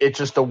 it's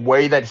just the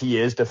way that he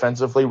is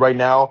defensively right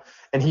now,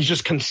 and he's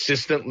just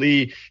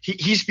consistently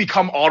he's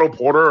become Otto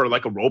Porter or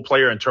like a role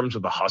player in terms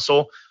of the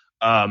hustle.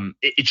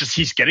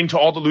 He's getting to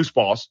all the loose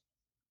balls,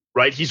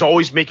 right? He's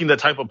always making the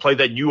type of play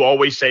that you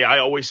always say. I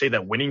always say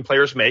that winning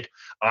players make.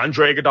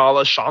 Andre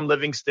Iguodala, Sean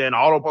Livingston,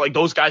 Otto, like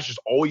those guys just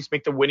always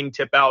make the winning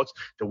tip outs,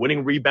 the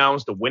winning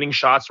rebounds, the winning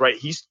shots, right?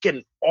 He's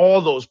getting all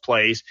those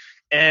plays.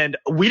 And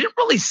we didn't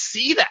really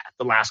see that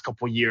the last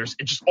couple of years.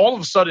 It just all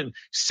of a sudden,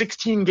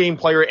 16-game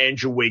player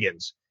Andrew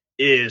Wiggins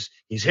he's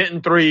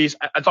hitting threes.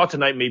 I thought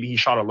tonight maybe he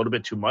shot a little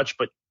bit too much,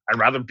 but I'd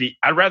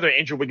rather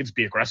Andrew Wiggins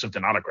be aggressive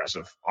than not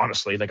aggressive,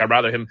 honestly. Like I'd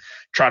rather him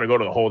try to go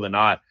to the hole than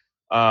not.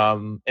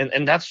 And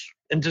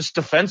just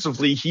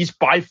defensively, he's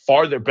by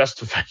far their best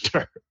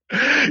defender.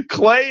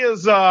 Clay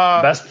is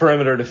best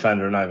perimeter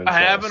defender, not even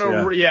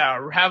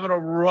close. Having a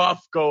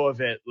rough go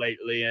of it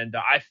lately, and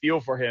I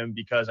feel for him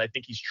because I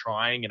think he's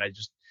trying, and I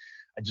just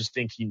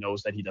think he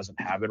knows that he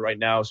doesn't have it right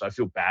now, so I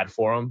feel bad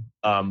for him.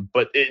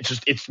 But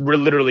it's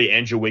literally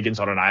Andrew Wiggins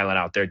on an island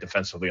out there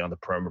defensively on the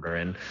perimeter,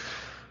 and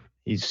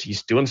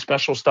he's doing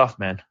special stuff,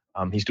 man.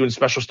 He's doing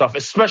special stuff,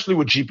 especially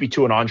with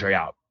GP2 and Andre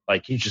out.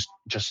 Like he just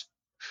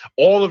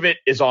all of it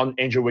is on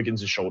Andrew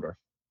Wiggins' shoulder.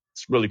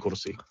 It's really cool to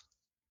see.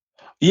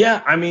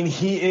 Yeah, I mean,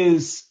 he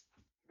is.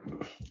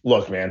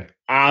 Look, man,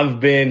 I've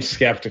been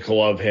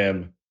skeptical of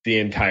him the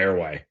entire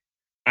way.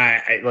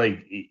 I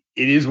like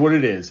it is what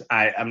it is.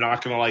 I'm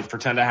not gonna like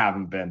pretend I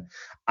haven't been.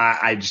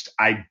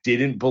 I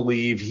didn't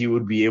believe he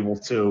would be able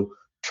to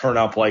turn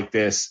up like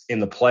this in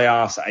the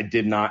playoffs. I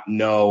did not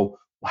know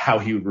how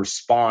he would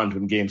respond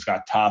when games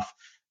got tough.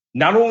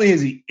 Not only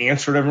has he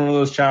answered every one of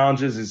those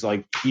challenges, is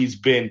like he's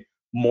been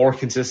more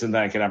consistent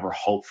than I could ever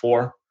hope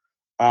for.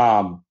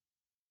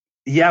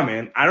 Yeah,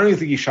 man, I don't even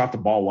think he shot the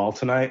ball well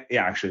tonight.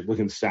 Yeah, actually, look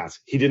at the stats.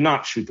 He did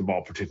not shoot the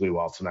ball particularly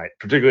well tonight,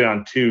 particularly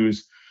on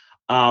twos.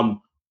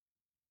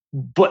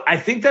 But I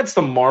think that's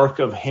the mark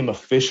of him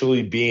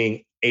officially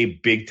being a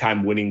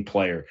big-time winning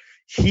player.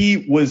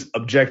 He was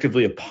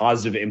objectively a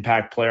positive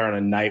impact player on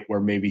a night where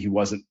maybe he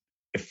wasn't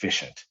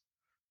efficient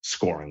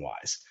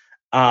scoring-wise.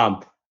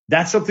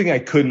 That's something I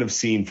couldn't have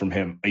seen from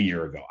him a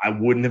year ago. I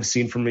wouldn't have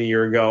seen from a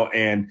year ago,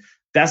 and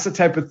that's the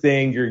type of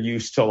thing you're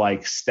used to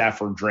like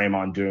Steph or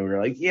Draymond doing. You're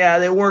like, yeah,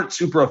 they weren't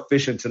super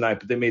efficient tonight,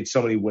 but they made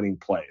so many winning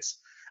plays.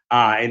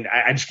 And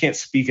I just can't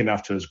speak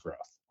enough to his growth,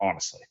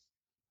 honestly.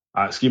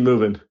 Let's keep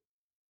moving.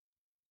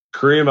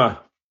 Karima.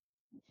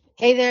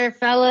 Hey there,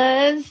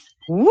 fellas.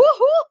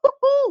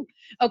 Woo-hoo-hoo-hoo.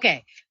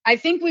 Okay. I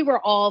think we were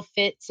all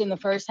fits in the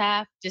first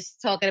half,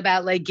 just talking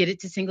about like get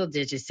it to single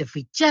digits. If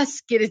we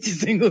just get it to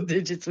single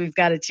digits, we've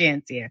got a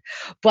chance here.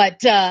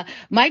 But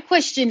my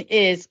question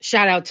is,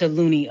 shout out to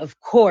Looney, of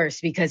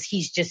course, because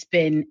he's just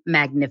been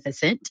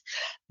magnificent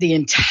the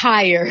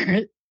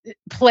entire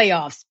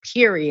playoffs,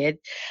 period.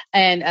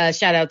 And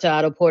shout out to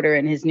Otto Porter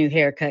and his new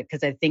haircut,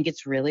 because I think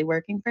it's really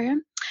working for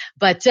him.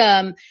 But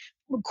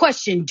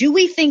question, do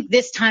we think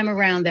this time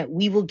around that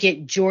we will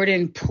get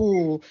Jordan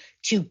Poole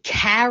to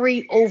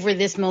carry over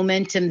this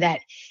momentum that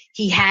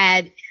he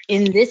had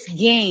in this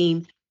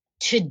game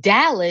to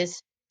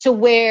Dallas, to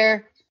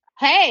where,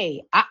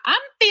 hey,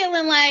 I'm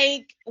feeling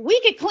like we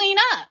could clean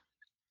up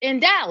in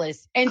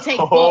Dallas and take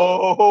both.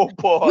 Oh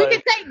boy. We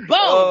could take both.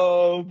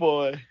 Oh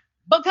boy.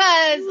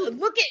 Because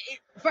look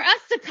at, for us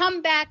to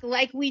come back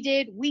like we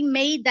did, we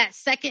made that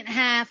second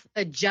half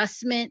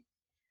adjustment.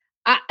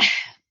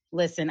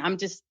 Listen,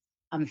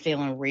 I'm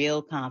feeling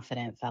real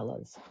confident,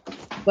 fellas.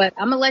 But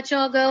I'm gonna let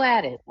y'all go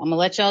at it.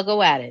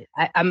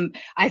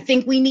 I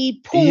think we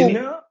need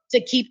Poole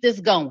to keep this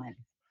going.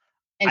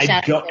 And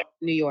shout out to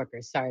New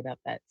Yorkers. Sorry about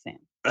that, Sam.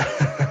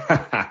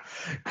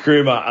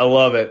 Karima, I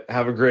love it.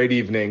 Have a great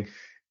evening.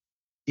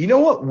 You know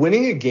what?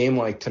 Winning a game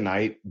like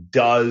tonight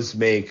does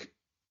make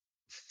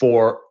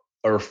a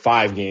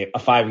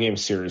 5-game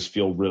series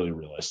feel really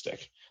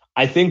realistic.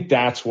 I think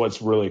that's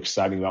what's really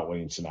exciting about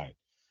winning tonight.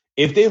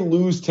 If they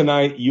lose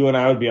tonight, you and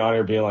I would be on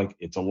here being like,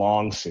 it's a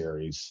long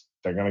series.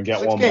 They're going to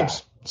get 1 back.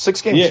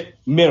 6 games. Yeah,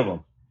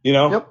 minimum, you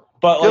know? Yep.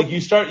 But like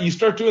you start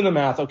doing the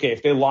math. Okay,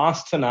 if they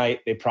lost tonight,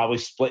 they probably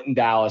split in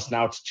Dallas.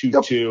 Now it's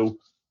 2-2.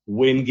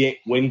 Win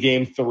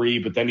game 3,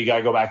 but then you got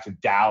to go back to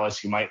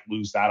Dallas. You might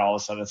lose that all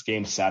of a sudden. It's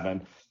game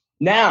 7.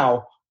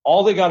 Now,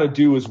 all they got to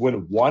do is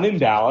win 1 in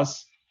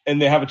Dallas, and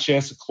they have a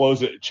chance to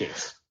close it at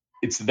Chase.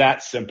 It's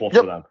that simple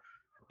for them.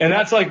 And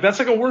that's like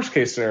a worst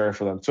case scenario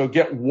for them. So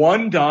get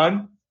 1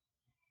 done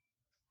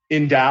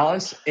in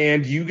Dallas,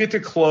 and you get to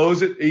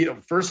close it. You know,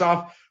 first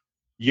off,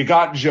 you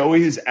got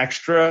Joey his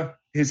extra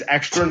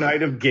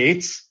night of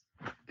gates,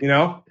 you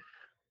know,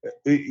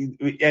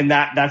 and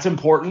that's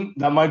important.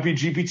 That might be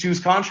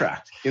GP2's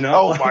contract, you know.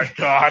 Oh my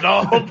god!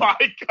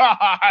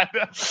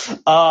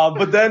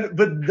 But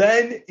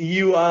then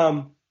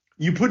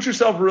you put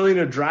yourself really in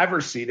a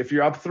driver's seat if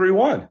you're up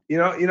 3-1. You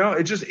know,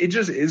 it just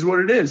is what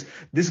it is.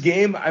 This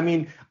game, I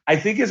mean, I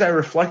think as I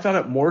reflect on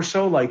it more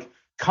so, like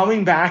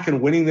coming back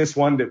and winning this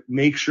one to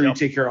make sure you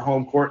take care of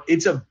home court,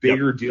 it's a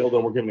bigger deal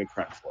than we're giving it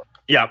credit for.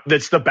 Yeah,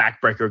 that's the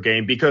backbreaker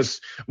game,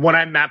 because when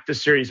I mapped the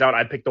series out,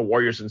 I picked the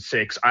Warriors in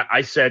 6.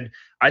 I said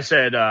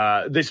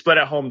they split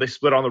at home, they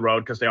split on the road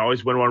because they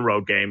always win one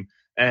road game,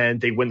 and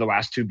they win the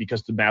last 2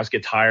 because the Mavs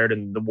get tired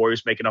and the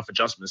Warriors make enough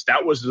adjustments.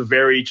 That was a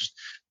very just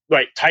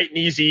tight and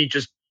easy,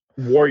 just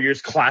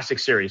Warriors classic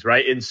series,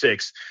 right, in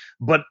 6.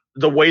 But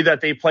the way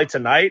that they play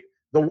tonight,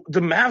 the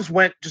Mavs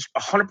went just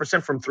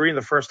 100% from 3 in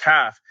the first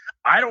half.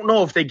 I don't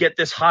know if they get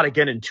this hot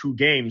again in 2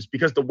 games,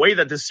 because the way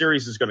that this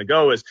series is going to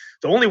go is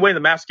the only way the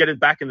Mavs get it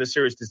back in this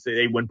series is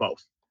they win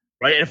both,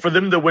 right? And for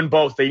them to win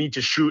both, they need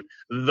to shoot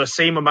the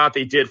same amount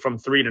they did from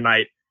 3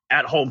 tonight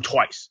at home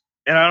twice.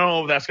 And I don't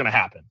know if that's going to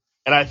happen.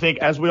 And I think,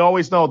 as we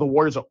always know, the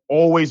Warriors are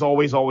always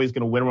going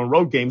to win one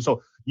road game.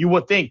 So you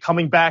would think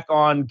coming back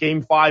on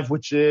game 5,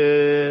 which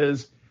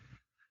is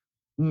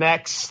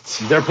next.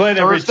 They're playing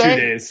Thursday? every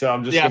 2 days, so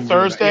I'm just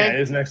Thursday. Yeah, it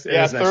is next.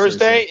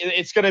 Thursday.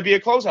 It's going to be a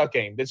closeout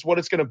game. That's what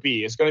it's going to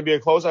be. It's going to be a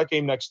closeout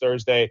game next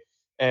Thursday.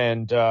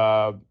 And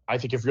I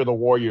think if you're the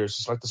Warriors,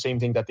 it's like the same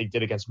thing that they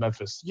did against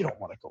Memphis. You don't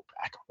want to go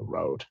back on the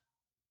road.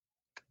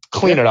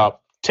 Clean it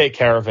up. Take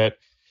care of it.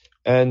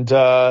 And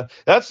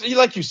that's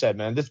like you said,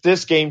 man.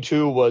 This game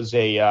too was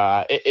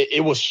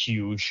it was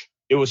huge.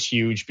 It was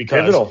huge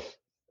because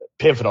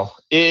pivotal.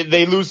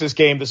 They lose this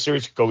game, the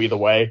series could go either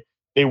way.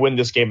 They win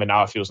this game, and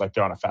now it feels like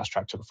they're on a fast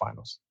track to the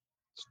finals.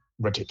 It's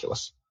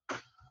ridiculous.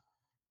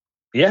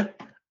 Yeah.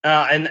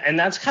 And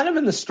that's kind of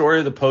been the story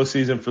of the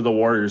postseason for the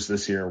Warriors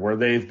this year, where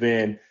they've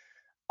been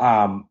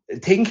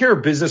taking care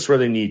of business where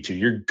they need to.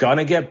 You're going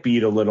to get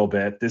beat a little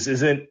bit.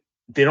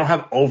 They don't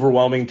have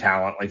overwhelming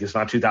talent. Like, it's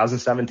not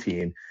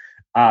 2017.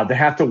 They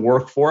have to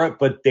work for it,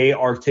 but they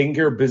are taking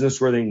care of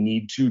business where they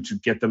need to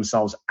get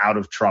themselves out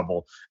of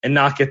trouble and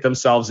not get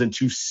themselves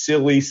into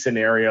silly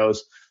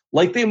scenarios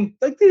like they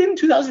did in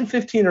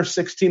 2015 or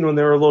 16 when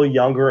they were a little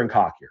younger and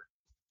cockier.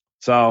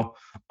 So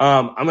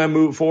I'm going to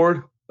move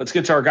forward. Let's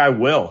get to our guy,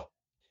 Will.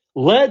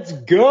 Let's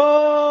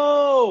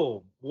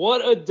go.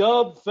 What a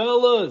dub,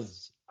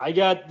 fellas. I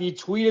got the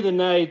tweet of the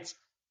night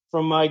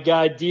from my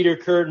guy,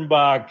 Dieter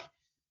Kurtenbach.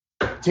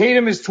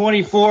 Tatum is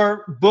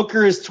 24,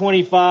 Booker is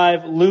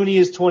 25, Looney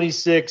is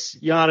 26,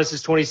 Giannis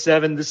is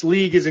 27. This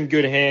league is in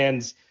good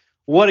hands.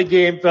 What a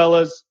game,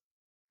 fellas.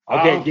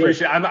 Okay,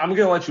 I'm going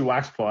to let you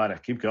wax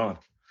poetic. Keep going.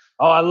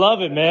 Oh, I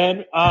love it,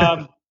 man.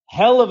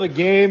 Hell of a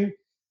game.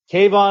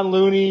 Kayvon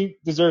Looney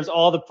deserves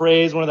all the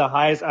praise, one of the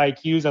highest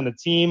IQs on the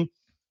team.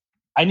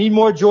 I need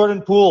more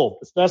Jordan Poole,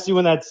 especially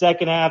when that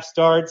second half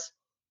starts.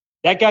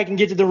 That guy can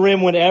get to the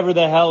rim whenever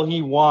the hell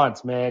he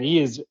wants, man. He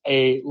is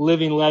a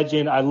living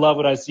legend. I love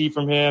what I see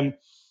from him.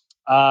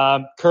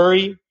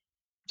 Curry,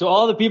 to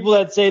all the people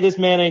that say this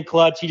man ain't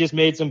clutch, he just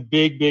made some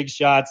big, big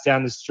shots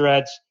down the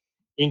stretch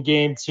in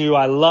game 2.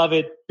 I love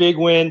it. Big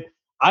win.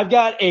 I've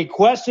got a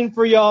question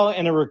for y'all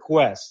and a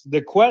request.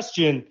 The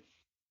question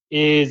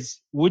is,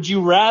 would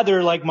you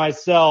rather, like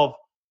myself,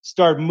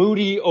 start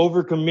Moody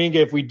over Kuminga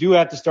if we do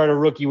have to start a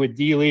rookie with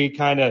D-Lee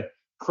kind of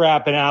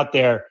crapping out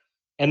there?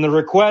 And the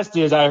request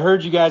is, I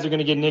heard you guys are going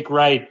to get Nick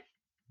Wright.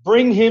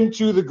 Bring him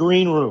to the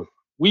green room.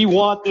 We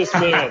want this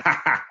man.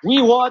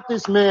 We want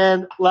this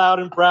man loud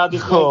and proud.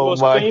 This man's the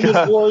most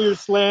famous Warriors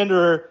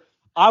slanderer.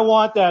 I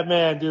want that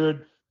man,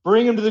 dude.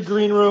 Bring him to the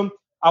green room.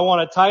 I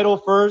want a title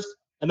first,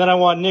 and then I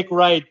want Nick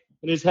Wright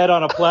and his head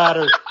on a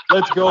platter.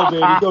 Let's go,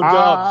 baby. Go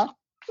Dubs.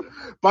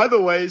 By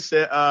the way,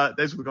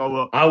 thanks for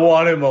calling. I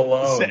want him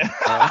alone.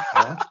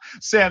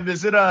 Sam,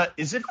 is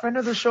it friend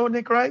of the show,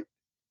 Nick Wright?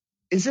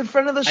 Is it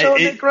friend of the show,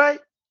 Nick Wright?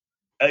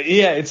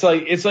 Yeah, it's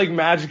like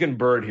Magic and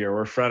Bird here.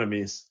 We're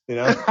frenemies, you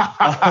know.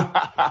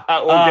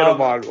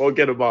 We'll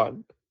get him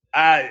on.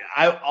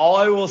 All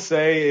I will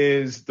say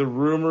is the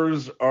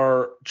rumors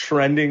are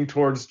trending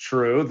towards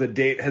true. The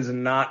date has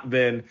not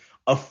been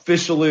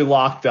officially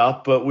locked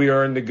up, but we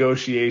are in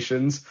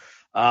negotiations.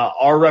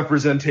 Our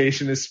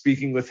representation is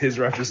speaking with his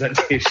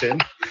representation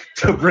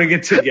to bring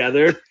it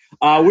together.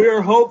 We are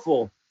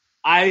hopeful.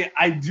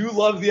 I do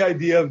love the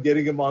idea of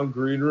getting him on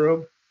Green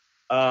Room.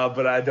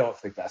 But I don't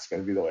think that's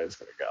going to be the way it's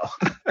going to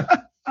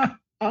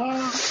go.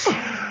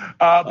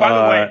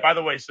 By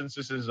the way, since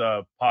this is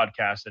a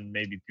podcast and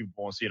maybe people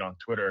won't see it on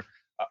Twitter,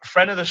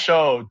 friend of the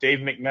show, Dave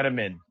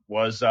McMenamin,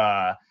 was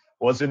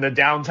in the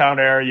downtown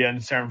area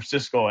in San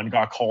Francisco and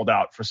got called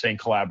out for saying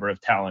collaborative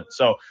talent.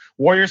 So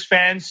Warriors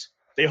fans,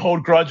 they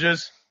hold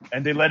grudges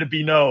and they let it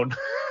be known.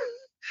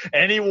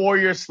 Any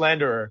Warriors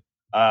slanderer,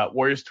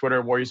 Warriors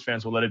Twitter, Warriors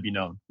fans will let it be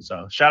known.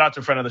 So shout out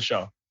to friend of the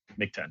show,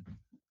 Mick 10.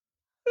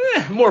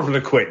 More of an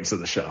acquaintance of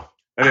the show.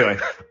 Anyway,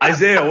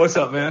 Isaiah, what's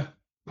up, man?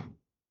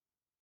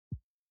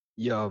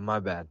 Yo, my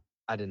bad.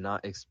 I did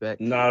not expect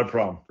Not a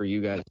problem for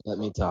you guys to let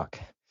me talk.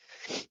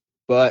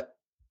 But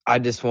I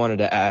just wanted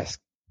to ask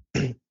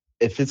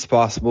if it's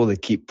possible to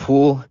keep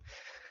Poole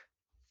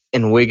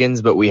and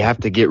Wiggins, but we have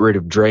to get rid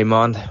of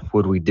Draymond,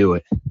 would we do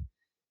it?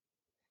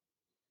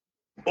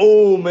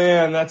 Oh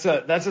man, that's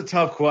a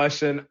tough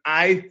question.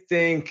 I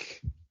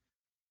think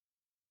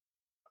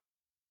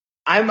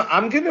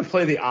I'm going to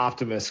play the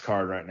optimist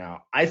card right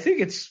now. I think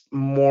it's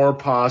more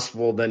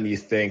possible than you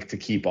think to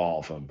keep all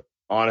of them,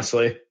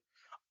 honestly.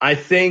 I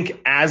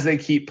think as they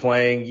keep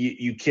playing,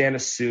 you can't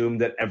assume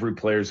that every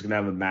player is going to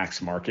have a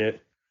max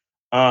market.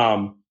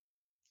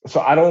 So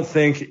I don't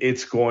think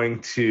it's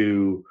going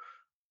to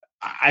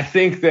 – I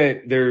think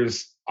that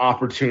there's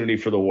opportunity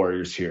for the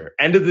Warriors here.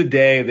 End of the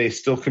day, they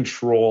still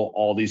control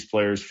all these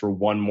players for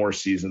one more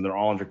season. They're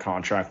all under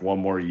contract, one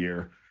more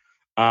year.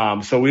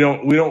 So we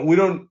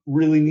don't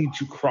really need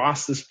to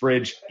cross this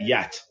bridge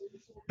yet.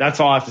 That's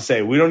all I have to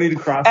say. We don't need to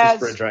cross this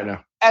bridge right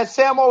now. As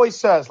Sam always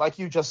says, like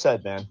you just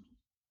said, man,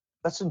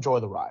 let's enjoy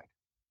the ride.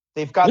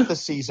 They've got the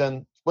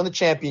season, win the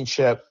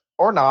championship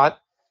or not.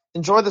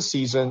 Enjoy the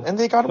season, and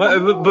they got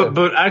to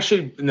but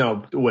actually,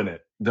 no, win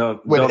it.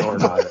 Don't or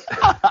not it.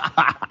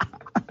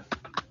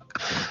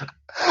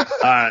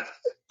 All right,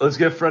 let's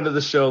get friend of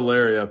the show,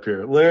 Larry, up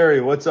here.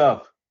 Larry, what's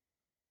up?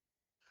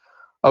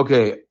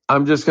 Okay,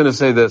 I'm just going to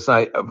say this.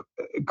 I'm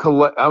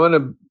going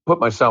to put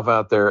myself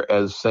out there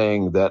as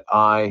saying that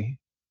I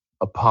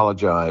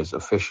apologize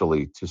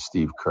officially to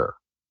Steve Kerr.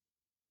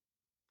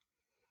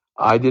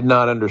 I did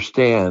not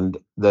understand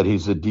that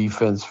he's a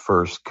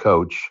defense-first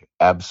coach,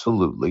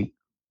 absolutely,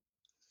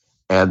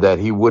 and that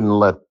he wouldn't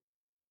let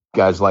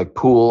guys like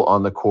Poole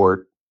on the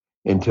court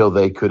until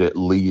they could at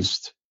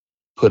least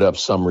put up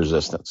some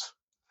resistance.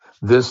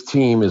 This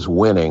team is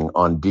winning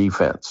on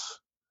defense.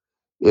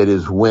 It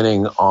is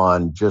winning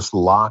on just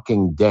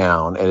locking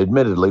down. And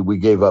admittedly, we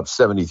gave up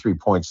 73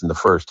 points in the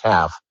first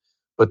half,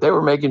 but they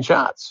were making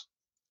shots.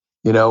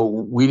 You know,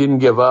 we didn't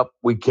give up.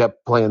 We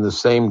kept playing the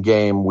same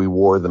game. We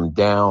wore them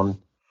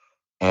down.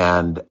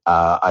 And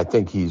I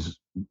think he's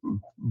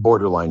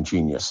borderline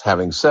genius.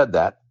 Having said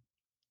that,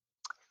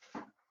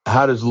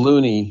 how does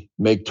Looney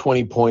make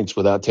 20 points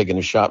without taking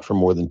a shot from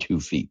more than 2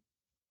 feet?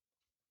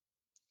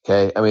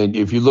 Okay. I mean,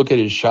 if you look at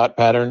his shot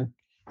pattern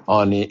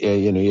on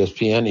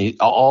ESPN,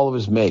 all of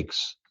his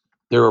makes,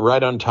 they're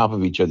right on top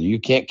of each other. You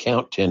can't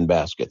count 10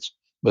 baskets,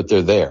 but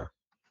they're there.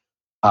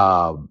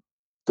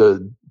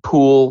 The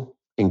Poole,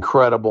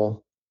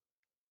 incredible.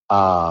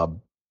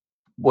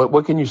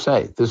 What can you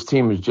say? This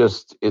team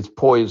is it's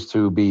poised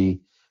to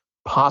be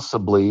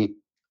possibly,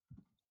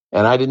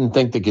 and I didn't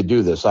think they could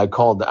do this. I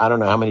don't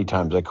know how many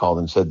times I called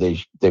and said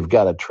they've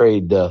got to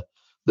trade the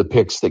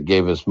picks that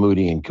gave us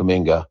Moody and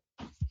Kuminga.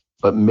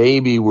 But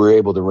maybe we're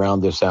able to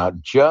round this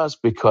out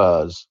just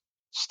because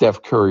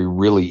Steph Curry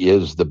really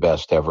is the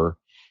best ever.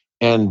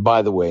 And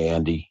by the way,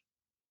 Andy,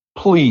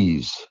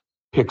 please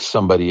pick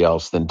somebody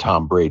else than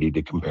Tom Brady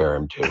to compare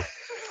him to.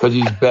 because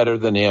he's better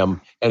than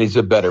him and he's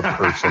a better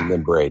person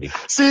than Brady.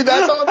 See,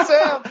 that's on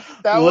Sam.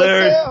 That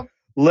Larry, was Sam.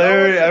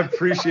 Larry, I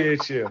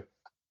appreciate you.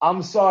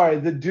 I'm sorry.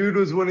 The dude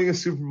was winning a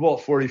Super Bowl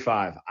at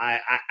 45. I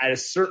at a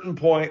certain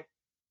point,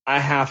 I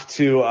have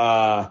to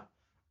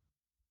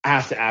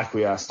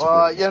acquiesce.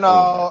 Well, you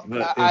know,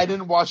 I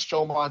didn't watch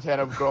Joe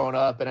Montana growing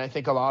up, and I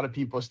think a lot of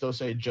people still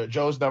say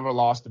Joe's never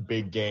lost a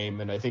big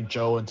game, and I think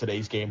Joe in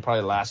today's game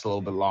probably lasts a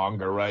little bit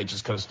longer, right,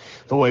 just because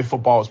the way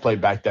football was played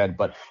back then.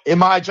 But in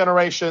my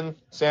generation,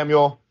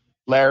 Samuel,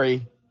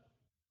 Larry,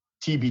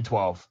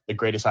 TB12, the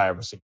greatest I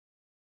ever seen.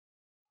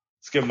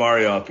 Let's get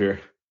Mario up here.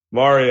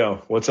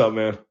 Mario, what's up,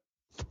 man?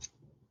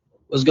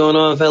 What's going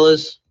on,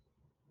 fellas?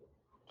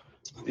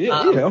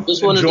 Yeah, you know,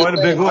 just wanted enjoying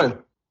to a big win.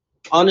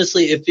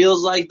 Honestly, it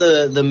feels like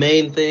the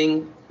main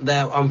thing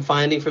that I'm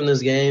finding from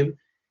this game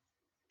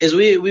is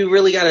we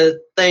really got to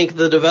thank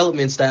the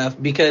development staff,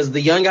 because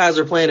the young guys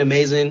are playing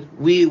amazing.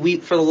 We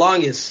for the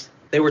longest,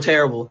 they were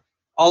terrible.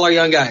 All our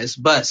young guys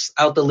bust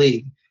out the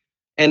league.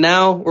 And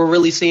now we're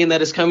really seeing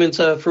that it's coming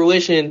to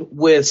fruition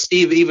with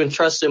Steve even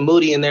trusting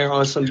Moody in there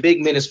on some big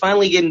minutes,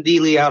 finally getting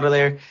D-Lee out of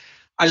there.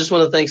 I just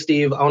want to thank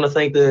Steve. I want to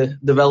thank the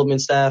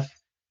development staff.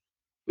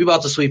 We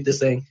about to sweep this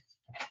thing.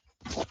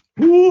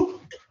 Woo.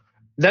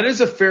 That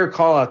is a fair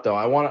call out, though.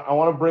 I want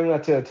to bring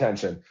that to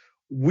attention.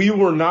 We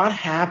were not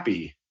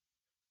happy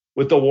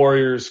with the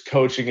Warriors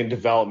coaching and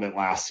development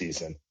last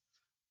season.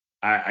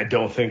 I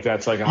don't think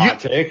that's like a hot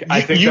take.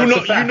 I think you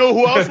that's know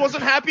who else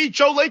wasn't happy?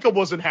 Joe Lacob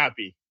wasn't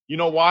happy. You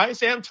know why,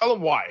 Sam? Tell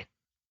him why.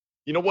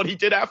 You know what he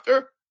did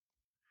after?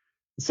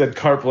 He said,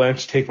 "Carte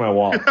blanche, take my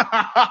wallet."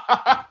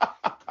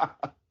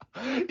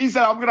 He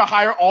said, "I'm going to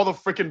hire all the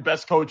freaking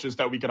best coaches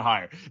that we can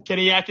hire.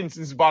 Kenny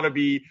Atkinson's about to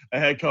be a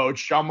head coach.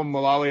 Shama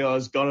Malalia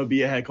is going to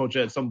be a head coach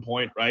at some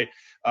point, right?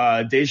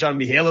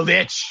 Dejan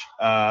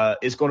Mihailovic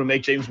is going to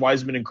make James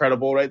Wiseman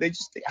incredible, right? They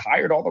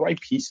hired all the right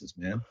pieces,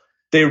 man.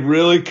 They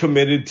really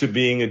committed to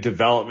being a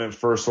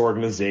development-first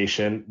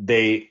organization.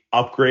 They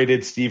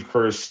upgraded Steve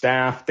Kerr's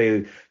staff.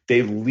 They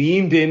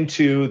leaned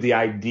into the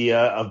idea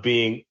of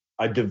being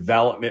a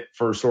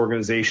development-first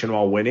organization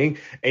while winning.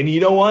 And you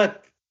know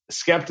what?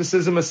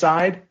 Skepticism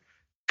aside,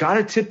 got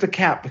to tip the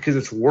cap because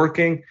it's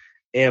working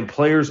and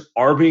players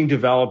are being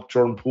developed.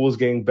 Jordan Poole is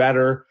getting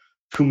better.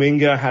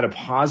 Kuminga had a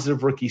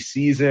positive rookie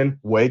season.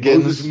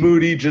 Wiggins. Moses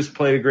Moody just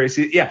played a great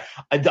season. Yeah,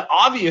 the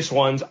obvious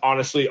ones,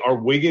 honestly, are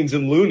Wiggins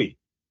and Looney.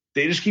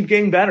 They just keep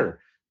getting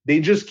better.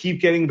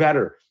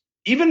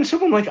 Even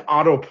someone like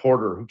Otto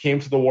Porter, who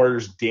came to the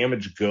Warriors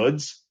damaged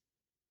goods.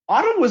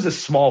 Otto was a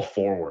small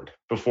forward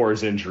before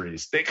his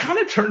injuries. They kind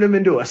of turned him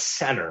into a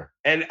center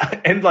and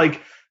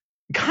like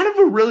kind of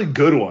a really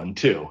good one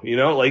too. You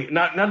know, like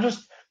not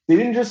just they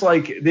didn't just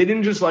like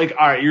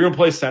all right, you're gonna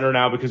play center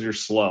now because you're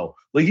slow.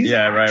 Like he's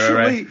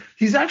right.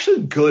 He's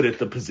actually good at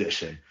the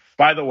position.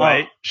 By the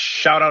way,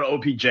 shout out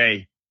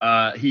OPJ.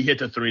 He hit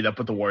the three that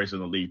put the Warriors in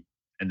the lead,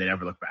 and they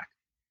never looked back.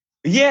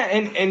 Yeah,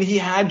 and he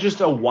had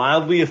just a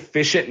wildly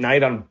efficient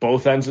night on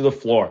both ends of the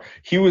floor.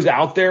 He was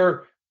out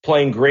there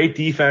playing great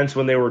defense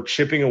when they were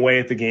chipping away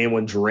at the game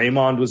when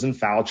Draymond was in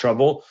foul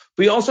trouble.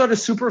 But he also had a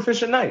super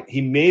efficient night.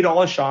 He made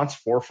all his shots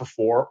 4 for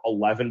 4,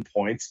 11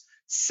 points,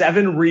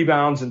 7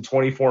 rebounds in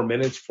 24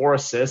 minutes, 4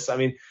 assists. I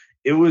mean,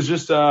 it was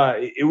just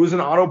it was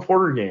an Otto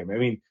Porter game. I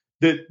mean,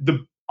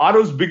 the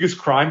Otto's biggest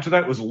crime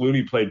tonight was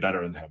Looney played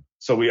better than him.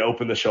 So we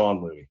opened the show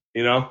on Looney,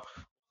 you know?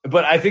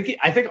 But I think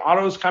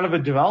Otto's kind of a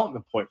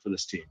development point for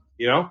this team,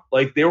 you know?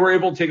 Like they were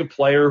able to take a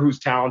player who's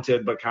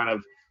talented but kind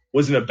of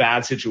was in a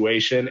bad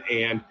situation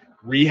and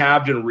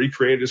rehabbed and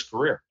recreated his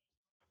career.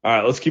 All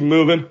right, let's keep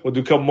moving. We'll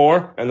do a couple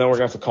more, and then we're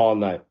going to have to call it a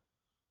night.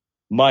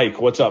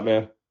 Mike, what's up,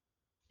 man?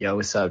 Yo,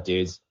 what's up,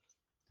 dudes?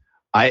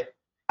 I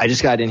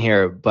just got in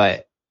here,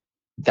 but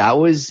that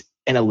was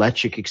an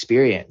electric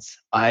experience.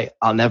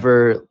 I'll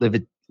never live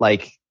it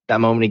like that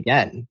moment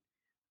again.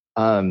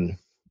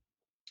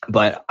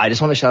 But I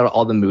just want to shout out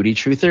all the Moody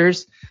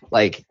truthers.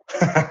 Like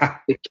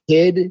the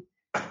kid,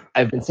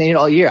 I've been saying it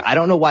all year. I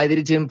don't know why they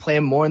didn't play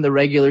him more in the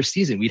regular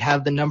season. We'd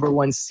have the number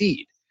 1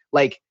 seed.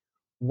 Like,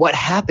 what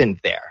happened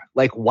there?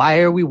 Like,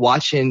 why are we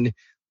watching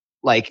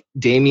like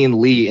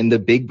Damian Lee in the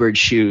Big Bird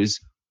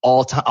shoes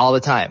all the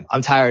time?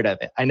 I'm tired of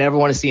it. I never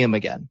want to see him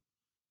again.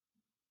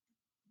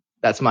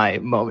 That's my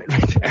moment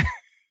right there.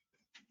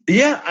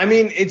 Yeah, I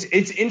mean, it's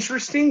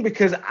interesting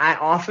because I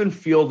often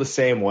feel the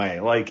same way.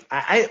 Like,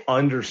 I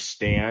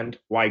understand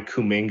why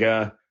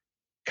Kuminga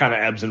kind of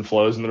ebbs and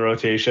flows in the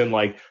rotation.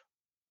 Like,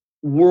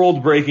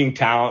 world-breaking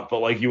talent, but,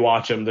 like, you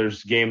watch him,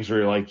 there's games where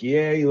you're like,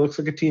 yeah, he looks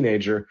like a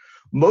teenager.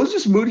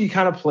 Moses Moody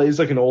kind of plays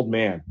like an old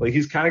man. Like,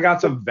 he's kind of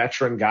got some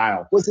veteran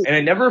guile. And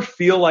I never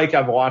feel like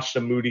I've watched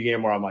a Moody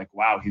game where I'm like,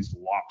 wow, he's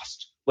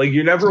lost. Like,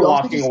 you're never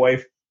walking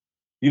away.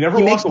 You never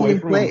walk away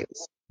from him.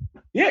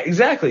 Yeah,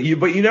 exactly.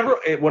 But you never.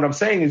 What I'm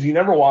saying is, you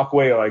never walk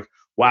away like,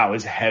 "Wow,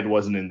 his head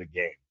wasn't in the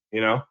game."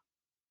 You know?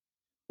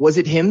 Was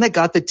it him that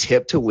got the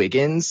tip to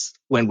Wiggins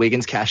when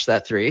Wiggins cashed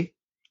that 3?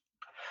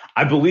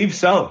 I believe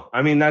so.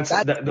 I mean,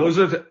 those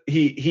are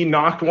he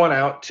knocked one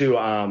out to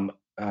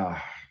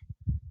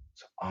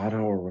Otto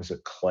or was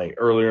it Clay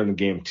earlier in the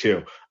game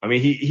too. I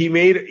mean,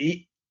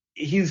 he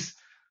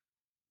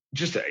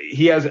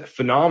has a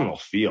phenomenal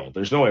feel.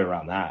 There's no way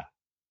around that.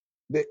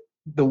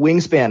 The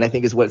wingspan, I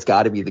think, is what's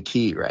got to be the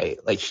key, right?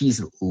 Like,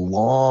 he's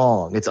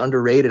long. It's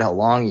underrated how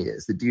long he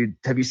is. The dude,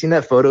 have you seen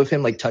that photo of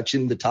him like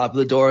touching the top of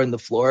the door and the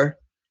floor?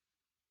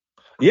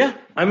 Yeah,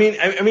 I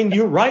mean,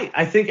 you're right.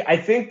 I think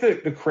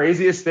the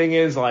craziest thing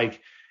is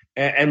like,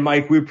 and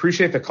Mike, we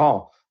appreciate the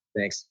call.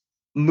 Thanks.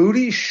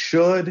 Moody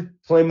should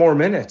play more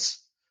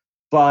minutes,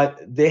 but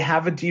they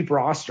have a deep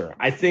roster.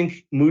 I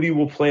think Moody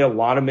will play a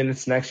lot of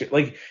minutes next year.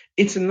 Like,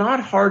 it's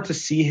not hard to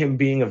see him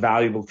being a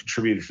valuable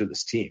contributor to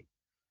this team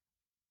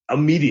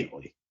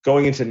immediately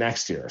going into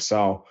next year.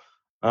 So,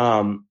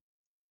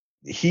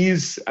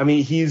 he's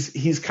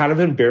kind of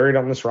been buried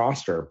on this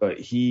roster, but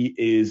he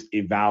is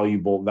a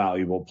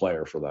valuable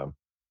player for them.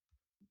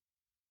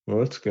 Well,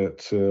 let's get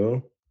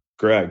to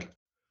Greg.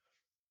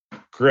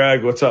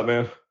 Greg, what's up,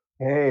 man?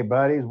 Hey,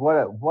 buddies, what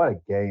a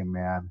game,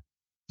 man.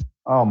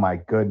 Oh my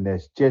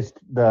goodness. Just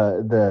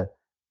the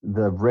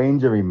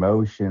range of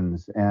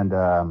emotions, and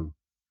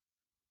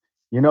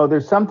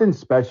there's something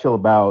special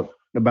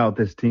about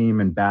this team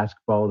in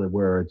basketball that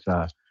where it's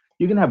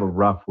you can have a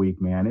rough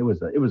week, man. It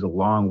was a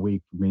long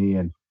week for me,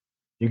 and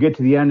you get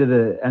to the end of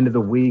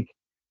the week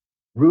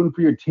rooting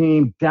for your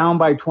team down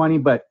by 20,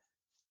 but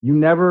you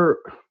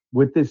never,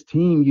 with this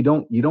team, you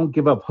don't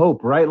give up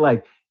hope, right?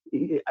 Like,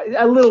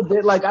 a little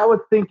bit, like I was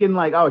thinking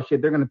like, oh shit,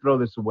 they're going to throw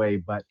this away,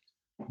 but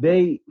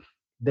they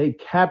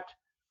kept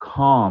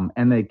calm,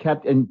 and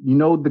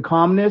the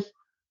calmness,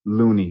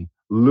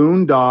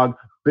 Loon dog,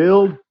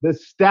 build the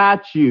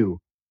statue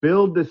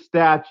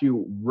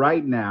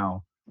right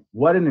now.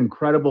 What an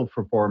incredible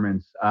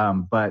performance.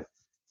 But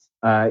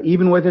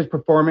even with his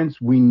performance,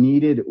 we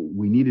needed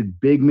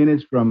big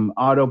minutes from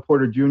Otto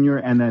Porter Jr.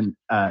 and then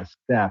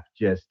Steph.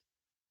 Just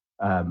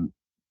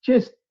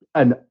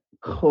an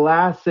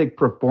classic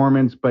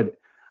performance, but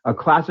a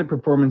classic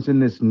performance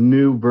in this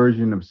new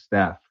version of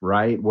Steph,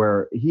 right?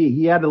 Where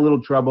he had a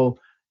little trouble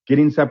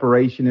getting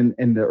separation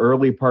in the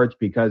early parts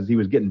because he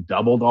was getting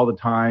doubled all the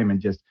time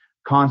and just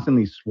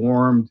constantly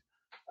swarmed.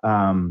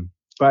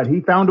 But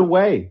he found a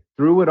way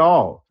through it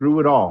all.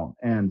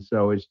 And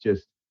so it's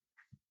just,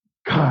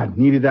 God,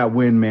 needed that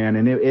win, man.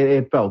 And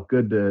it felt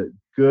good to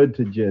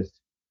just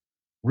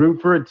root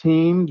for a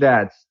team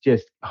that's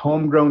just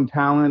homegrown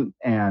talent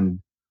and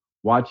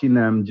watching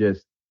them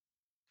just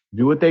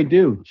do what they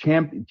do.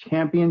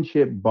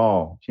 Championship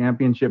ball.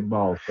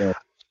 So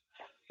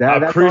I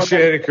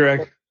appreciate it,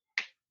 Greg.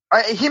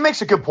 He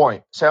makes a good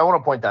point. So I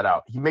want to point that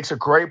out. He makes a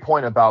great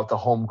point about the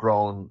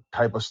homegrown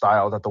type of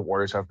style that the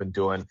Warriors have been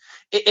doing.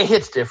 It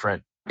hits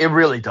different. It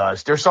really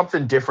does. There's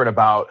something different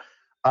about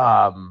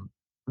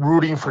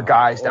rooting for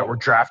guys that were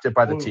drafted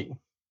by the team.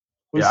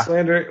 We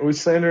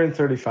slandering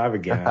 35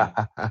 again.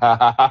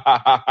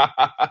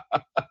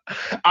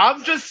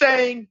 I'm just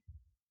saying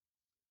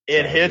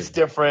it hits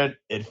different.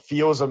 It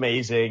feels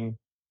amazing.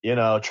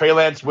 Trey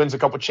Lance wins a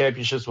couple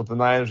championships with the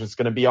Niners. It's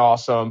going to be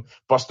awesome.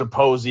 Buster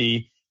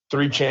Posey,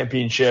 3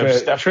 championships.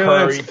 Steph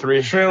Curry,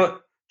 3.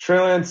 Trey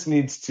Lance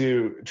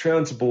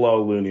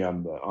below Looney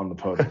on the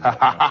podium.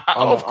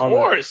 Of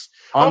course.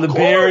 On the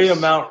Bay Area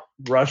Mount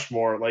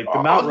Rushmore. Like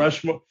the Mount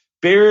Rushmore.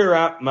 Bay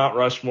Area Mount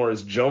Rushmore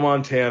is Joe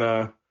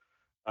Montana.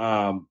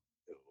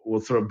 We'll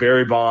throw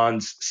Barry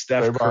Bonds,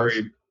 Steph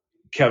Curry,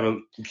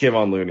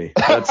 Kevon Looney.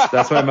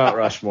 That's my Mount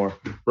Rushmore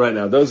right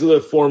now. Those are the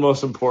 4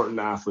 most important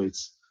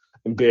athletes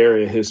in Bay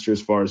Area history,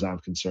 as far as I'm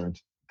concerned.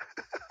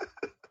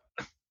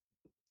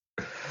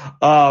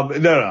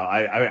 I'm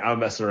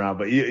messing around,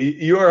 but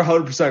you are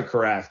 100%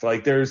 correct.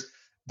 Like there's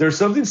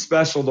something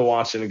special to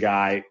watching a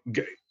guy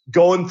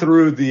going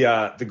through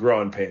the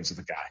growing pains of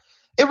the guy.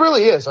 It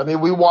really is. I mean,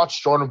 we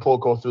watched Jordan Poole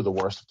go through the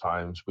worst of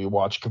times. We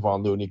watched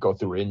Kevon Looney go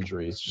through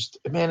injuries. Just,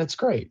 man, it's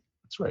great.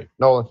 It's great.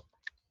 Nolan.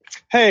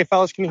 Hey,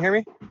 fellas, can you hear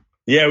me?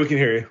 Yeah, we can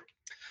hear you.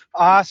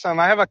 Awesome.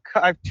 I have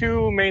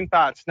 2 main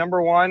thoughts.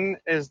 Number one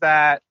is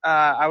that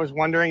I was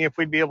wondering if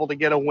we'd be able to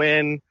get a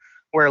win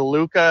where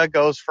Luka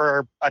goes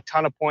for a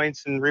ton of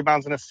points and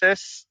rebounds and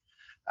assists,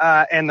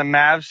 and the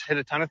Mavs hit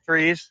a ton of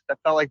threes. That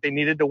felt like they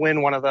needed to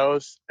win one of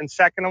those. And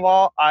second of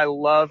all, I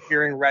love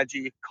hearing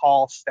Reggie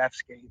call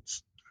Steph's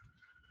games.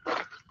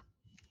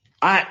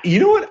 You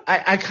know what?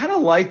 I kind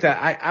of like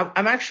that.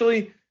 I'm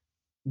actually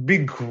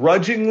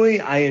begrudgingly,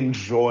 I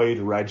enjoyed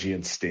Reggie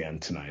and Stan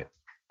tonight.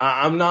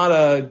 I'm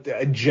not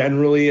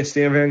generally a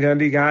Stan Van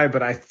Gundy guy,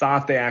 but I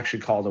thought they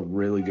actually called a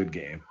really good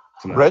game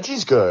tonight.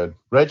 Reggie's good.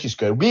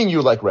 Me and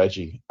you like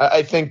Reggie.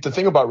 I think the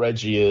thing about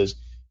Reggie is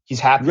he's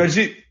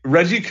happy.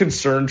 Reggie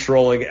concern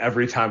trolling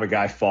every time a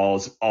guy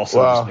falls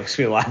also just makes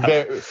me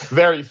laugh.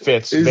 Very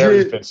fits.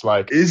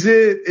 Like, is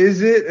it?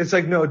 It's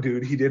like, no,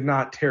 dude, he did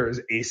not tear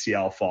his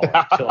ACL fall.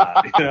 Chill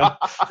out,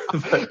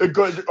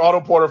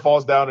 Otto Porter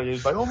falls down and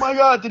he's like, oh my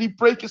God, did he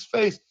break his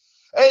face?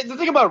 Hey, the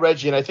thing about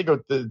Reggie, and I think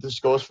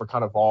this goes for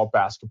kind of all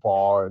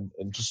basketball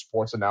and just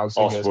sports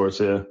announcing. All sports,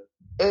 yeah.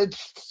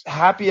 It's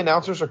happy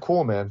announcers are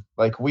cool, man.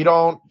 Like we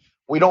don't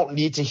we don't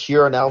need to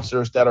hear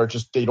announcers that are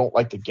just, they don't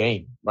like the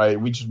game, right?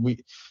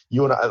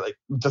 You and I, like,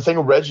 the thing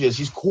with Reggie is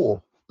he's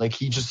cool. Like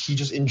he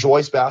just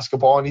enjoys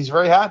basketball and he's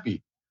very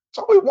happy.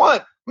 That's all we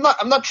want.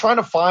 I'm not trying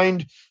to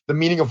find the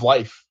meaning of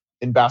life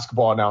in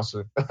basketball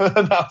announcing,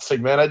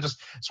 man. I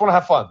just want to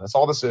have fun. That's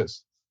all this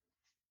is.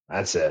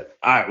 That's it.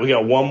 All right, we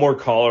got one more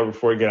caller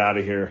before we get out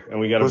of here, and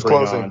we got to bring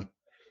closing? on.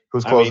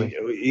 Who's closing?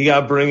 I mean, you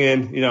got to bring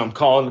in. I'm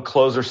calling the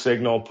closer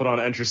signal. Put on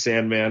Enter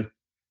Sandman.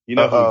 You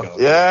know who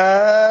goes.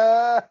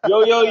 Yeah.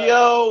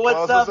 Yo, what's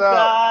Close up,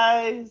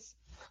 guys?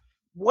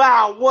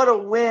 Wow, what a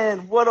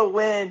win. What a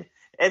win.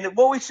 And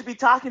what we should be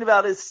talking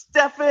about is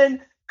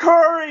Stephen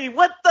Curry.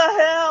 What the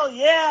hell?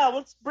 Yeah,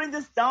 let's bring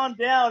this down.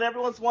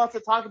 Everyone wants to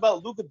talk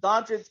about Luka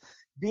Doncic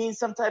being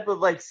some type of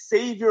like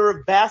savior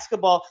of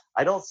basketball.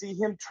 I don't see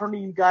him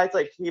turning guys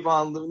like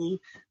Kevon Looney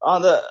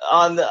on the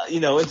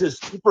into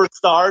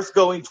superstars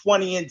going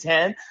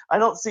 20-10. I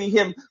don't see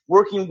him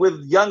working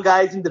with young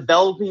guys and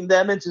developing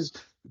them into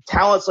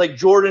talents like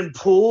Jordan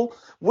Poole.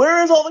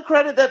 Where is all the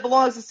credit that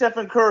belongs to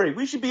Stephen Curry?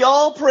 We should be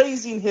all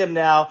praising him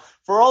now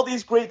for all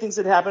these great things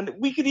that happened.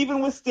 We could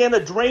even withstand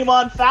a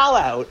Draymond foul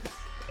out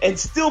and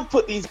still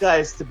put these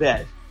guys to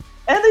bed.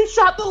 And they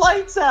shot the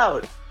lights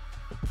out.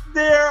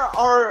 They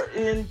are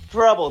in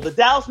trouble. The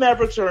Dallas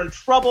Mavericks are in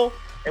trouble,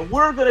 and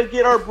we're going to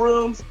get our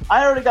brooms.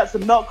 I already got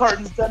some milk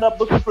cartons done up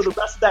looking for the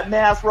rest of that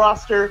Mavs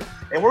roster,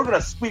 and we're going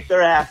to sweep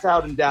their ass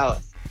out in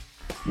Dallas.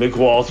 Mick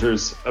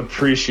Walters,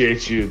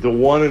 appreciate you. The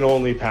one and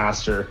only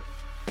pastor.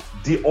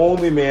 The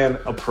only man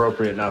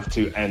appropriate enough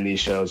to end these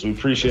shows. We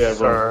appreciate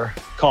everyone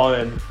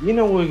calling in. We're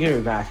going to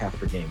be back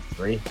after Game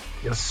 3.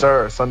 Yes,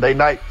 sir. Sunday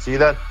night. See you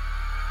then.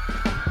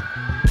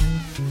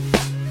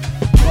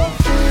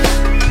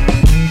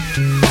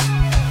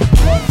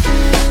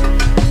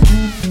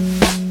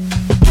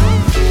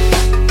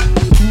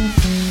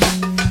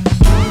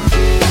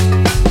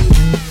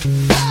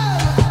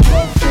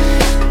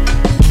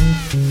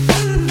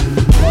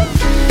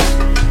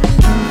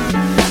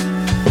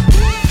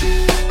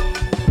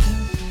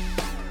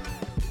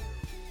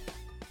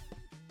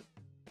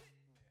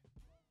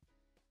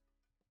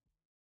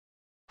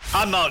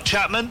 I'm Mark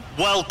Chapman.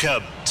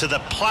 Welcome to the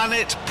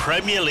Planet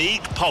Premier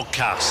League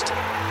podcast.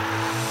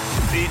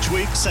 Each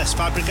week, Cesc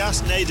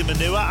Fabregas, Nader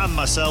Manua and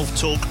myself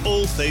talk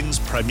all things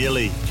Premier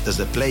League. As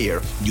a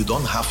player, you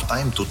don't have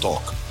time to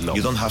talk. No.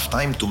 You don't have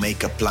time to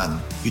make a plan.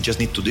 You just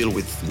need to deal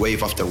with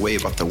wave after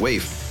wave after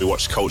wave. We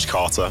watched Coach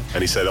Carter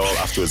and he said,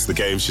 afterwards, the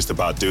game's just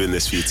about doing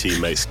this for your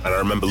teammates. And I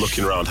remember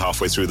looking around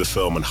halfway through the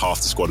film and half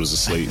the squad was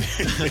asleep.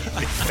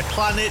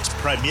 Planet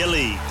Premier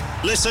League.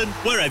 Listen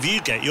wherever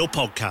you get your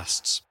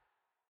podcasts.